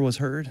prayer was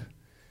heard?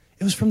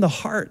 It was from the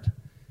heart.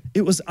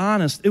 It was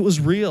honest. It was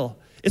real.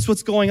 It's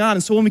what's going on.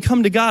 And so when we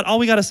come to God, all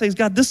we got to say is,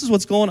 God, this is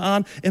what's going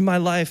on in my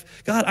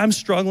life. God, I'm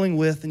struggling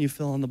with, and you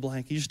fill in the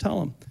blank. You just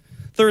tell him.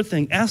 Third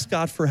thing, ask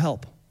God for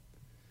help.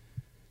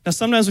 Now,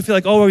 sometimes we feel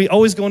like, are we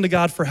always going to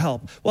God for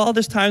help? Well,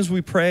 there's times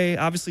we pray,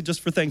 obviously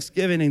just for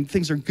Thanksgiving, and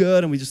things are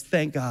good, and we just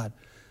thank God.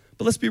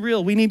 But let's be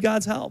real. We need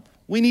God's help.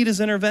 We need his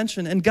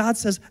intervention. And God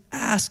says,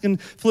 ask. In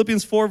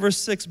Philippians 4, verse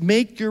 6,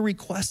 make your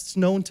requests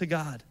known to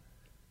God.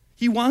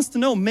 He wants to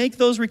know. Make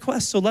those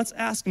requests. So let's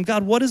ask him,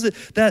 God, what is it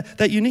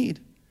that you need?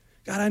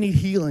 God, I need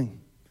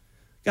healing.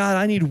 God,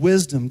 I need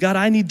wisdom. God,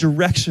 I need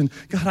direction.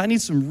 God, I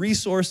need some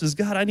resources.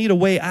 God, I need a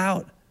way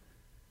out.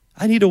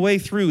 I need a way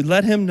through.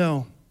 Let him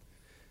know.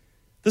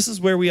 This is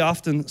where we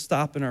often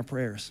stop in our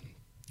prayers.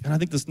 And I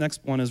think this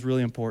next one is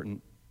really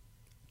important.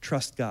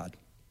 Trust God.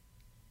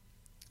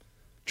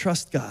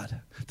 Trust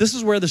God. This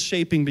is where the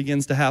shaping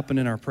begins to happen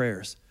in our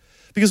prayers.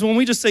 Because when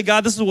we just say,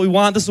 God, this is what we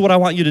want, this is what I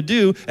want you to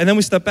do, and then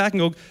we step back and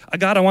go,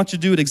 God, I want you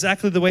to do it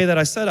exactly the way that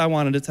I said I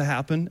wanted it to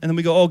happen, and then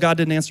we go, oh, God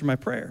didn't answer my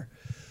prayer.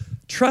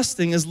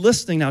 Trusting is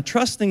listening now.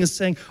 Trusting is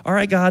saying, all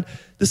right, God,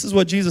 this is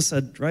what Jesus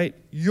said, right?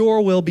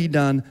 Your will be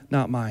done,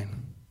 not mine.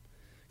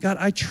 God,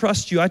 I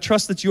trust you. I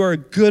trust that you are a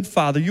good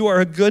father. You are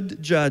a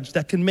good judge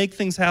that can make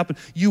things happen.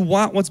 You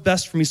want what's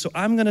best for me, so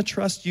I'm going to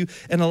trust you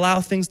and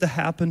allow things to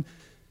happen.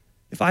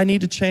 If I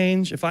need to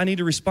change, if I need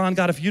to respond,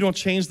 God, if you don't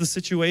change the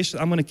situation,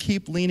 I'm going to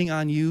keep leaning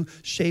on you.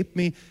 Shape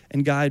me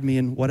and guide me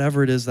in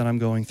whatever it is that I'm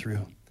going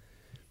through.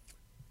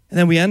 And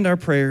then we end our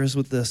prayers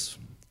with this.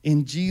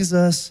 In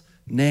Jesus'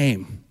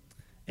 name,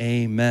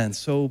 amen.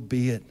 So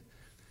be it.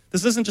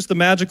 This isn't just a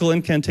magical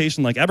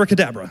incantation like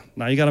abracadabra.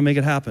 Now you got to make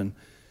it happen.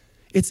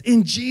 It's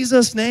in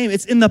Jesus' name.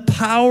 It's in the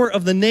power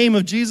of the name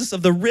of Jesus,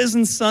 of the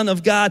risen Son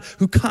of God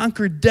who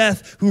conquered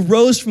death, who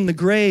rose from the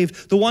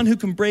grave, the one who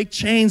can break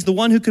chains, the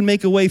one who can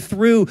make a way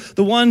through,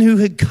 the one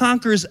who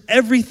conquers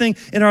everything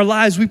in our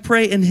lives. We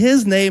pray in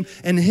his name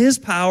and his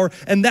power,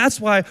 and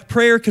that's why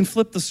prayer can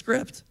flip the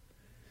script.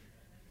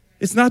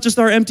 It's not just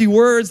our empty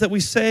words that we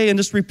say and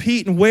just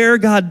repeat and wear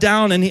God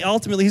down, and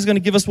ultimately he's going to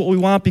give us what we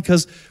want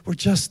because we're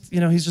just,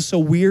 he's just so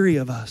weary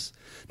of us.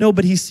 No,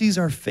 but he sees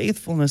our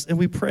faithfulness, and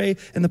we pray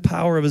in the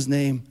power of his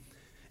name.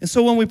 And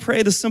so when we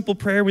pray the simple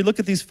prayer, we look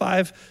at these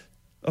 5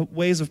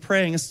 ways of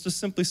praying. It's just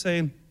simply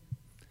saying,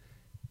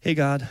 hey,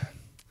 God,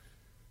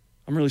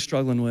 I'm really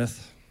struggling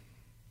with.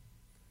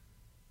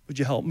 Would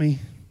you help me?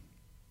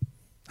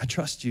 I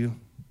trust you.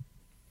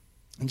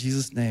 In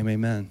Jesus' name,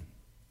 amen.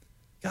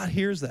 God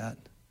hears that.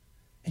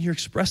 And you're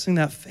expressing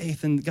that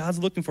faith, and God's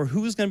looking for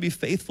who's going to be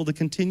faithful to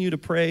continue to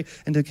pray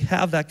and to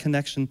have that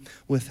connection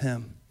with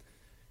him.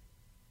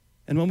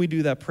 And when we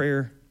do that,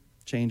 prayer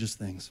changes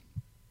things.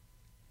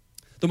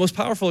 The most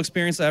powerful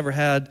experience I ever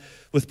had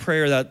with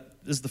prayer, that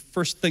is the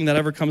first thing that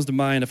ever comes to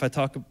mind if I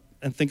talk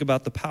and think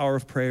about the power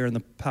of prayer and the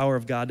power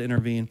of God to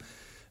intervene,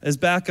 is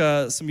back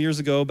some years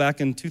ago,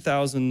 back in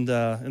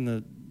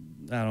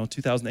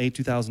 2008,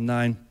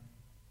 2009.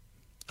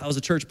 I was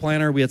a church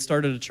planner. We had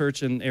started a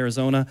church in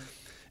Arizona,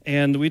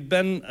 and we'd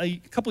been a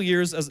couple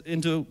years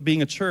into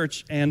being a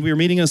church, and we were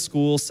meeting in a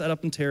school, set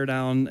up and tear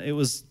down. It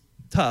was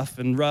tough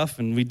and rough,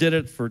 and we did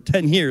it for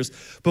 10 years,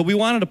 but we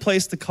wanted a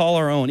place to call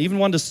our own, even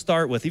one to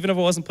start with, even if it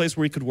wasn't a place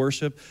where we could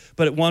worship,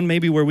 but one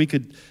maybe where we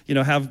could,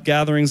 have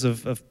gatherings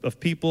of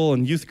people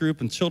and youth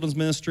group and children's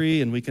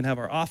ministry, and we can have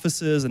our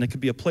offices, and it could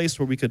be a place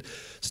where we could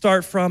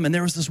start from. And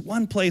there was this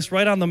one place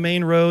right on the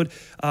main road,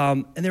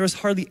 and there was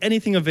hardly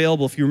anything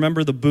available. If you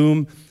remember the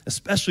boom,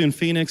 especially in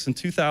Phoenix in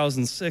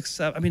 2006,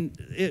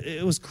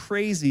 it was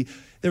crazy.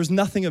 There was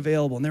nothing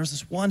available. And there was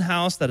this one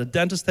house that a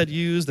dentist had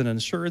used and an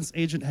insurance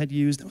agent had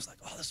used. And it was like,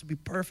 oh, this would be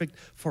perfect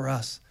for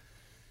us.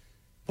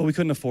 But we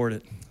couldn't afford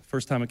it.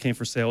 First time it came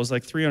for sale, it was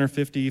like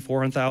 $350,000,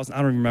 $400,000. I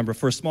don't even remember.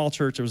 For a small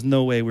church, there was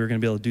no way we were going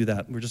to be able to do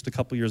that. We were just a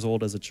couple years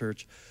old as a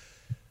church.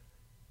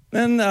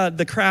 Then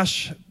the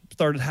crash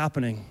started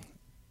happening.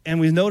 And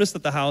we noticed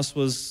that the house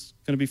was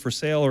going to be for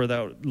sale, or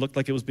that it looked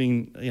like it was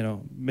being,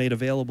 made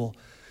available.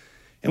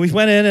 And we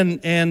went in,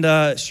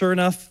 and sure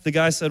enough, the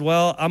guy said,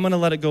 well, I'm going to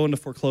let it go into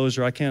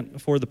foreclosure. I can't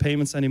afford the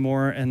payments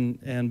anymore.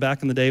 And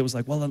back in the day, it was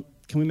like, well,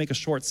 can we make a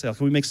short sale?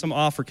 Can we make some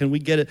offer? Can we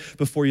get it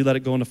before you let it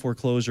go into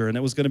foreclosure? And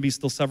it was going to be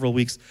still several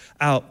weeks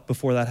out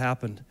before that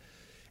happened.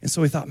 And so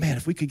we thought, man,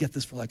 if we could get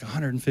this for like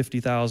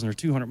 $150,000 or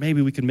 $200,000,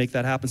 maybe we could make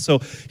that happen. So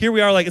here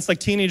we are, it's like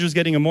teenagers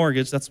getting a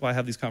mortgage. That's why I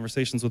have these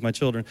conversations with my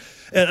children.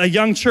 A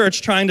young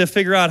church trying to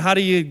figure out, how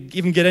do you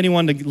even get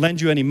anyone to lend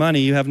you any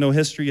money? You have no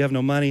history, you have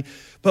no money.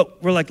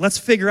 But we're like, let's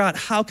figure out,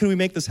 how can we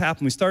make this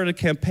happen? We started a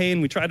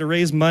campaign. We tried to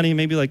raise money,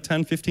 maybe like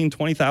 10, 15,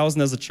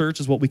 20,000 as a church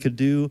is what we could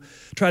do.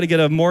 Try to get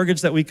a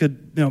mortgage that we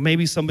could,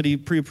 maybe somebody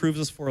pre-approves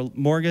us for a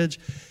mortgage.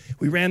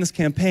 We ran this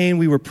campaign.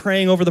 We were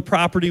praying over the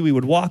property. We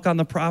would walk on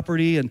the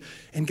property, and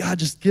God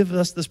just give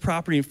us this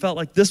property, and felt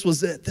like this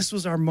was it. This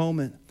was our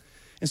moment.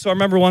 And so I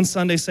remember one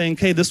Sunday saying,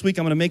 okay, this week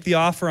I'm going to make the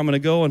offer. I'm going to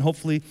go, and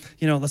hopefully,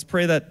 let's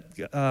pray that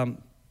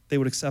they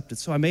would accept it.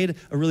 So I made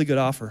a really good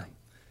offer.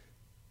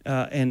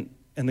 And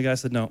the guy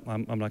said, no,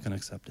 I'm not going to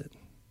accept it. I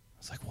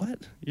was like, what?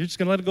 You're just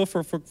going to let it go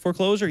for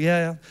foreclosure?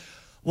 Yeah.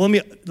 Well,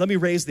 let me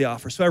raise the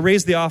offer. So I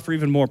raised the offer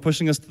even more,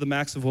 pushing us to the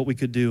max of what we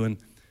could do. And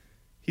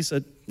he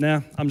said,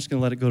 nah, I'm just going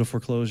to let it go to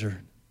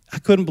foreclosure. I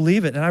couldn't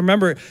believe it. And I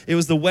remember it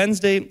was the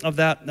Wednesday of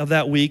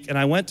that week, and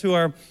I went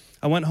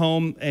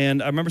home,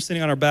 and I remember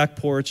sitting on our back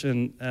porch,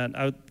 and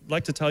I would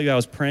like to tell you I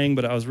was praying,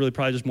 but I was really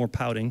probably just more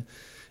pouting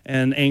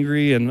and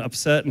angry and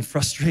upset and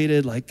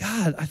frustrated, like,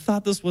 God, I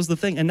thought this was the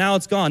thing, and now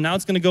it's gone. Now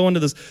it's going to go into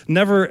this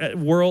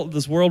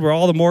world where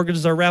all the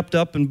mortgages are wrapped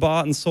up and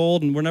bought and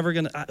sold, and we're never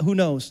going to, who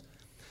knows?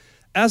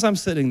 As I'm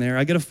sitting there,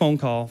 I get a phone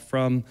call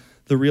from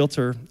the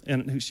realtor,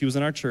 and she was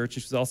in our church,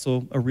 and she's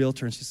also a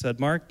realtor, and she said,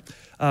 Mark,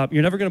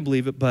 you're never going to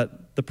believe it,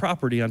 but the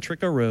property on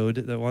Tricka Road,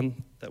 the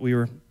one that we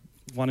were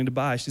wanting to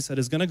buy, she said,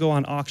 is going to go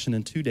on auction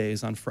in 2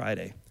 days on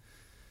Friday.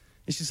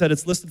 And she said,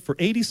 it's listed for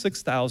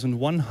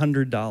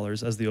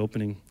 $86,100 as the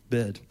opening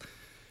bid.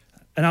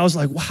 And I was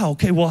like, wow,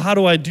 okay, well, how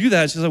do I do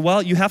that? She said,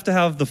 well, you have to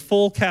have the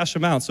full cash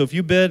amount. So if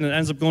you bid and it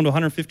ends up going to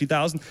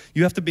 $150,000,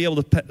 you have to be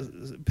able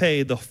to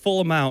pay the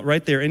full amount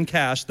right there in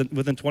cash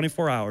within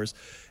 24 hours.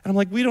 And I'm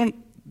like, we don't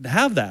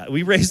have that.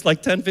 We raised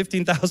like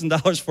 $10,000,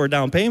 $15,000 for a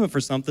down payment for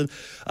something.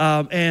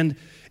 And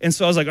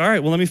so I was like, all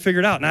right, well, let me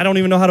figure it out. And I don't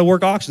even know how to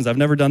work auctions. I've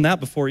never done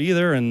that before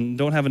either, and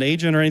don't have an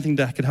agent or anything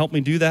that could help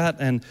me do that.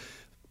 And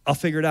I'll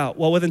figure it out.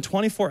 Well, within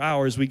 24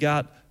 hours, we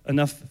got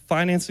enough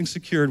financing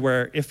secured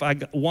where if I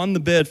won the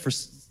bid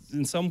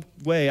in some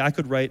way, I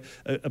could write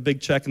a big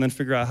check and then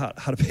figure out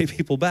how to pay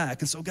people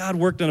back. And so God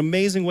worked in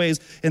amazing ways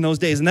in those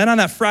days. And then on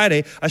that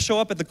Friday, I show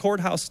up at the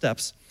courthouse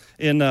steps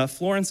in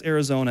Florence,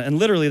 Arizona. And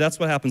literally, that's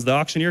what happens. The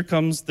auctioneer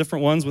comes,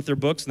 different ones with their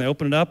books, and they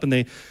open it up, and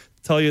they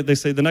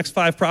say the next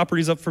 5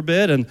 properties up for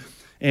bid.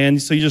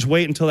 And so you just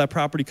wait until that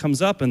property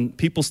comes up, and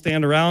people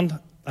stand around.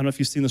 I don't know if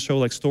you've seen the show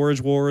like Storage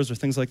Wars or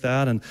things like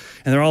that, and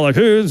they're all like,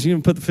 hey,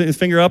 put the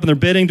finger up, and they're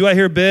bidding. Do I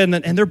hear a bid?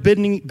 And they're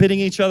bidding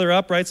each other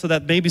up, right? So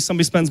that maybe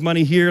somebody spends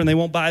money here and they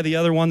won't buy the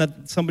other one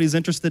that somebody's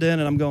interested in.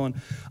 And I'm going,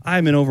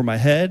 I'm in over my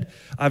head.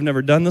 I've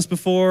never done this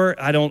before.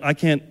 I don't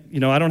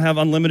have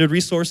unlimited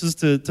resources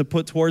to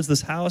put towards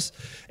this house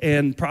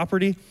and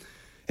property.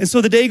 And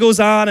so the day goes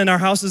on, and our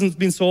house isn't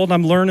being sold.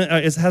 I'm learning,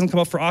 it hasn't come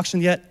up for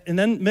auction yet. And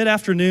then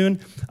mid-afternoon,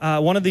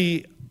 one of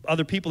the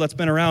other people that's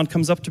been around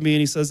comes up to me and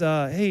he says,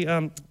 hey,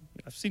 I've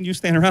seen you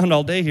stand around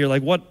all day here.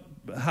 Like, what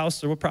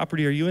house or what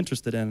property are you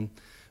interested in?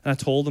 And I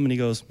told him, and he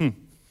goes,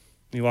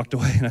 And he walked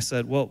away, and I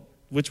said, well,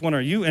 which one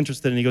are you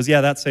interested in? And he goes,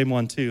 yeah, that same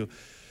one too.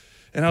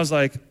 And I was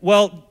like,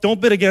 well,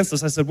 don't bid against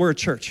us. I said, we're a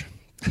church.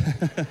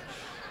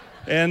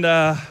 And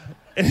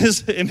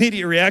his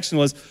immediate reaction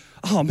was,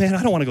 oh man,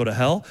 I don't want to go to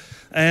hell.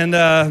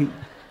 And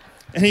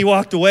he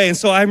walked away. And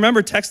so I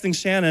remember texting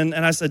Shannon,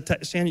 and I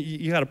said, Shannon,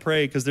 you got to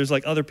pray, because there's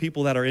like other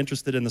people that are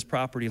interested in this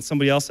property. And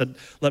somebody else had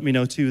let me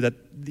know too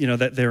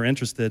that they're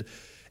interested.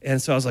 And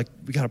so I was like,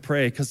 we got to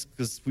pray, because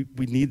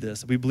we need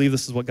this. We believe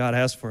this is what God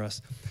has for us.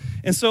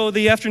 And so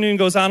the afternoon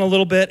goes on a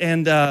little bit,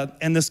 and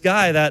this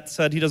guy that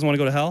said he doesn't want to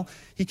go to hell,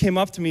 he came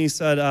up to me and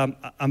said,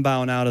 I'm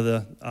bowing out of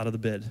the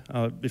bid.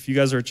 If you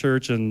guys are a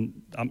church,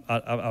 and I'm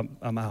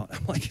out.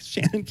 I'm like,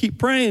 Shannon, keep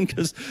praying,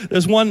 because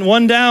there's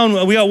one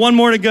down. We got one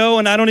more to go,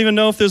 and I don't even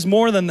know if there's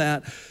more than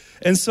that.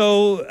 And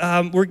so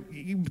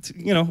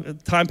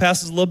time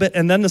passes a little bit,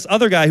 and then this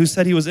other guy who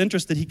said he was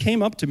interested, he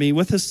came up to me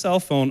with his cell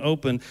phone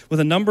open,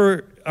 with a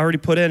number already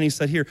put in. He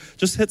said, here,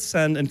 just hit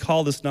send and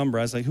call this number.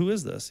 I was like, who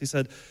is this? He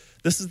said,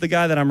 this is the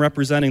guy that I'm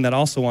representing that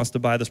also wants to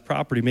buy this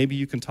property. Maybe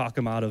you can talk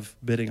him out of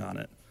bidding on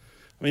it.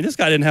 I mean, this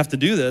guy didn't have to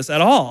do this at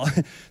all.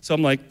 So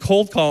I'm like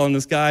cold calling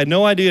this guy,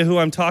 no idea who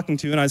I'm talking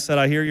to. And I said,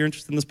 I hear you're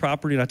interested in this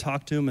property. And I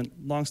talked to him, and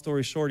long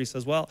story short, he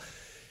says, well,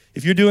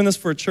 if you're doing this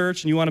for a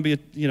church and you want to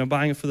be,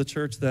 buying it for the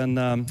church, then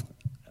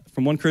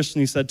from one Christian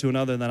he said to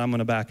another, then I'm going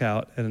to back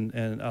out. And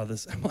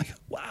this, I'm like,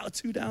 wow,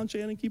 2 down,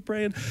 Shannon, keep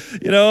praying.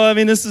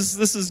 This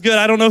is good.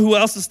 I don't know who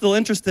else is still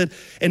interested.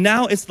 And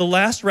now it's the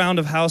last round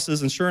of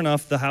houses, and sure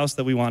enough, the house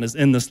that we want is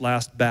in this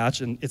last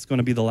batch, and it's going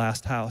to be the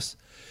last house.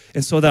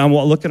 And so then I'm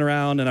looking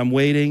around and I'm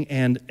waiting,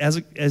 and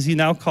as he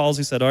now calls,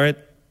 he said, all right,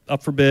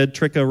 up for bid,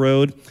 Tricka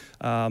Road.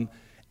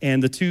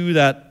 And the two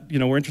that,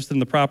 were interested in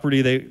the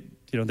property,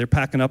 they're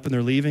packing up and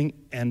they're leaving,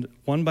 and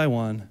one by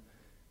one,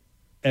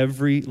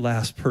 every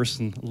last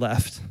person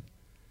left.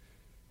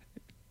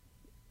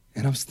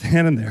 And I'm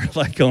standing there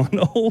like going,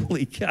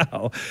 holy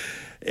cow.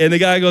 And the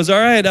guy goes, all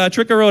right,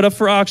 Tricka Road up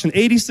for auction,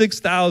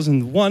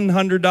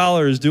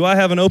 $86,100. Do I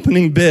have an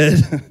opening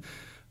bid?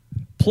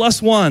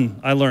 Plus one,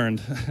 I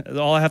learned.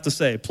 All I have to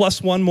say,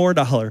 plus $1 more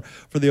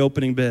for the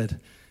opening bid.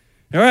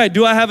 All right,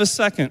 do I have a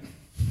second?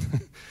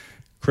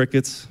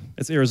 Crickets.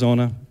 It's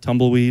Arizona,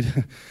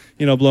 tumbleweed,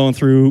 blowing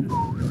through.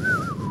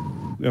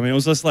 I mean, it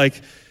was just like,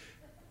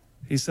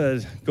 he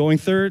said, going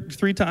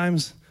 3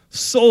 times,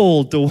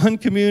 sold to one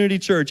community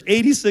church,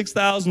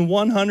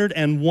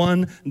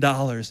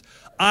 $86,101.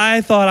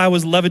 I thought I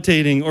was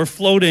levitating or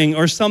floating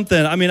or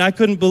something. I mean, I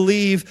couldn't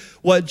believe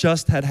what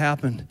just had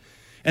happened.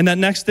 And that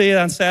next day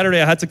on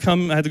Saturday, I had to go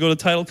to the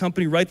title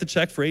company, write the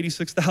check for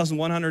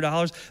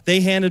 $86,100. They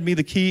handed me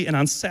the key, and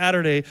on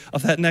Saturday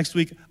of that next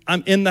week,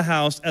 I'm in the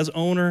house as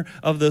owner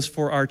of this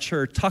for our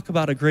church. Talk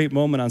about a great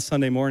moment on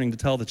Sunday morning to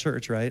tell the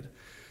church, right?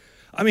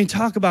 I mean,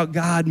 talk about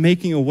God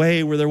making a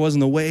way where there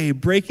wasn't a way,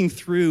 breaking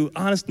through,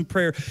 honest in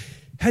prayer.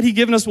 Had he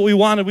given us what we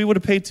wanted, we would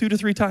have paid 2 to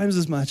 3 times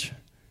as much.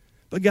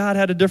 But God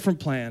had a different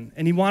plan,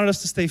 and he wanted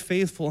us to stay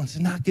faithful and to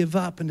not give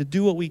up and to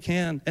do what we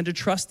can and to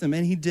trust him,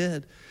 and he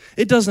did.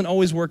 It doesn't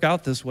always work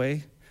out this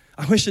way.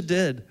 I wish it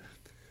did.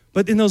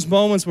 But in those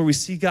moments where we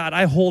see God,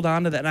 I hold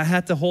on to that, and I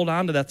had to hold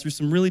on to that through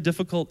some really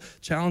difficult,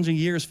 challenging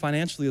years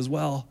financially as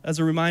well, as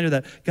a reminder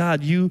that,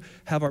 God, you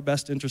have our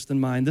best interest in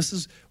mind. This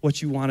is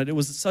what you wanted. It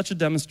was such a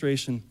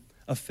demonstration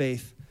of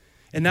faith.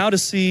 And now to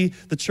see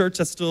the church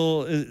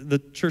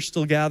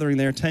still gathering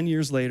there 10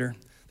 years later,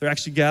 they're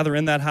actually gathering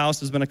in that house.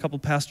 There's been a couple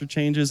pastor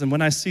changes, and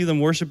when I see them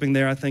worshiping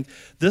there, I think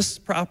this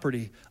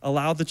property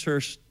allowed the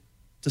church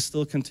to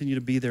still continue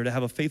to be there, to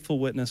have a faithful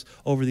witness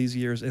over these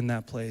years in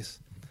that place.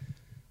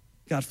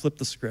 God flipped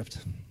the script.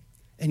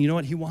 And you know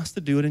what? He wants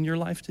to do it in your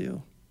life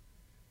too.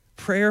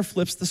 Prayer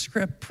flips the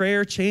script.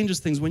 Prayer changes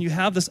things. When you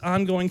have this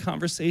ongoing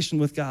conversation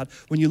with God,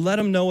 when you let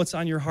him know what's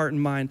on your heart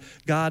and mind,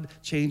 God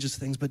changes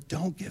things. But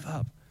don't give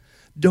up.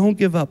 Don't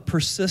give up.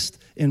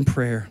 Persist in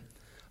prayer.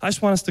 I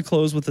just want us to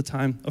close with a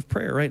time of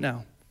prayer right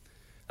now.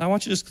 I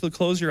want you just to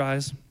close your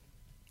eyes,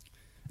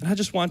 and I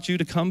just want you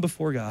to come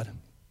before God.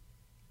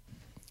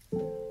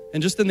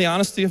 And just in the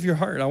honesty of your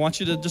heart, I want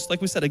you to, just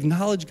like we said,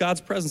 acknowledge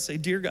God's presence. Say,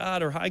 dear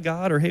God, or hi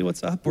God, or hey,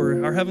 what's up,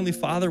 or our Heavenly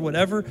Father,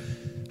 whatever,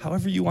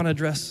 however you want to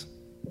address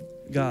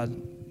God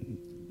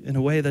in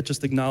a way that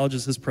just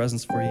acknowledges his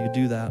presence for you.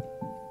 Do that.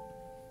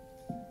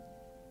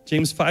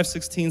 James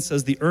 5:16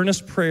 says, the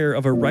earnest prayer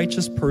of a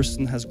righteous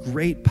person has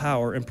great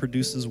power and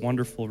produces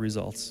wonderful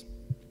results.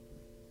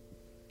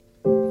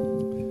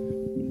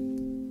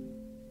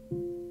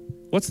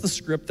 What's the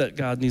script that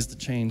God needs to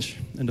change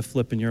and to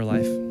flip in your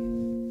life?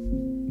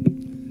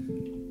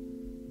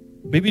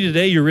 Maybe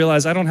today you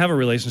realize I don't have a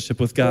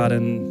relationship with God,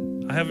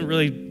 and I haven't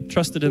really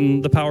trusted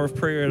in the power of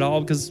prayer at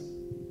all because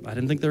I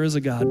didn't think there is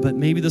a God. But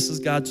maybe this is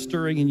God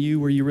stirring in you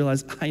where you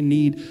realize I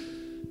need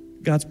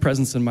God's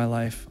presence in my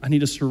life. I need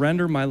to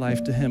surrender my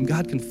life to him.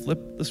 God can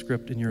flip the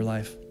script in your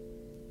life.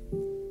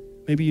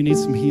 Maybe you need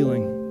some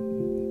healing.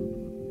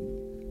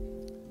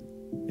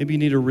 Maybe you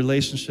need a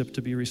relationship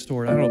to be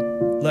restored. I don't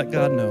know. Let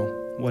God know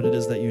what it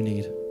is that you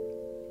need.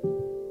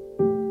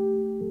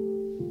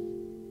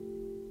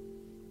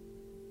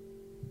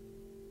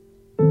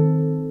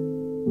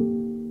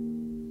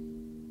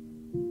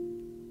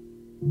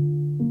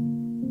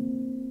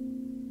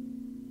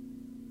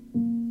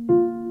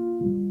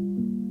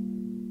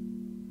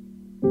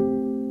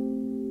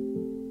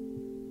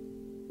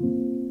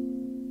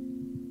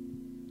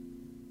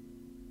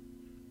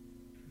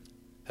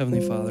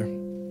 Heavenly Father,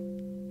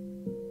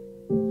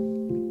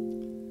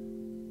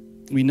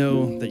 we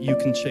know that you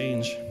can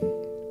change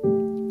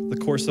the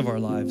course of our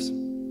lives.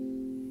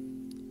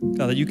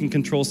 God, that you can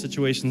control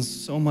situations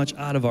so much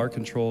out of our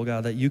control,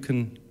 God, that you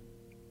can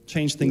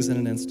change things in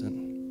an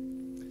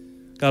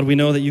instant. God, we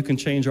know that you can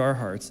change our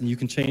hearts, and you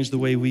can change the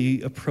way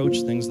we approach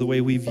things, the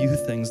way we view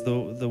things,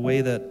 the way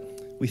that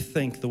we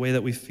think, the way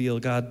that we feel.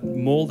 God,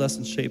 mold us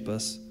and shape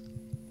us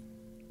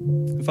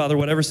And Father,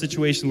 whatever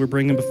situation we're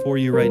bringing before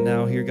you right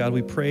now here, God,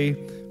 we pray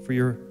for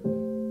your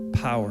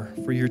power,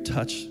 for your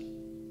touch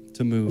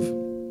to move.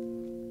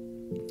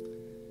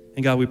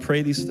 And God, we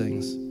pray these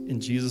things in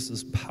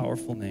Jesus'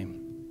 powerful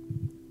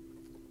name.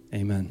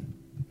 Amen.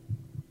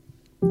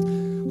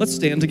 Let's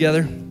stand together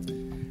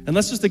and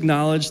let's just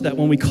acknowledge that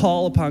when we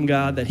call upon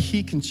God, that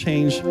he can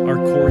change our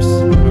course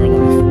in our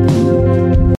life.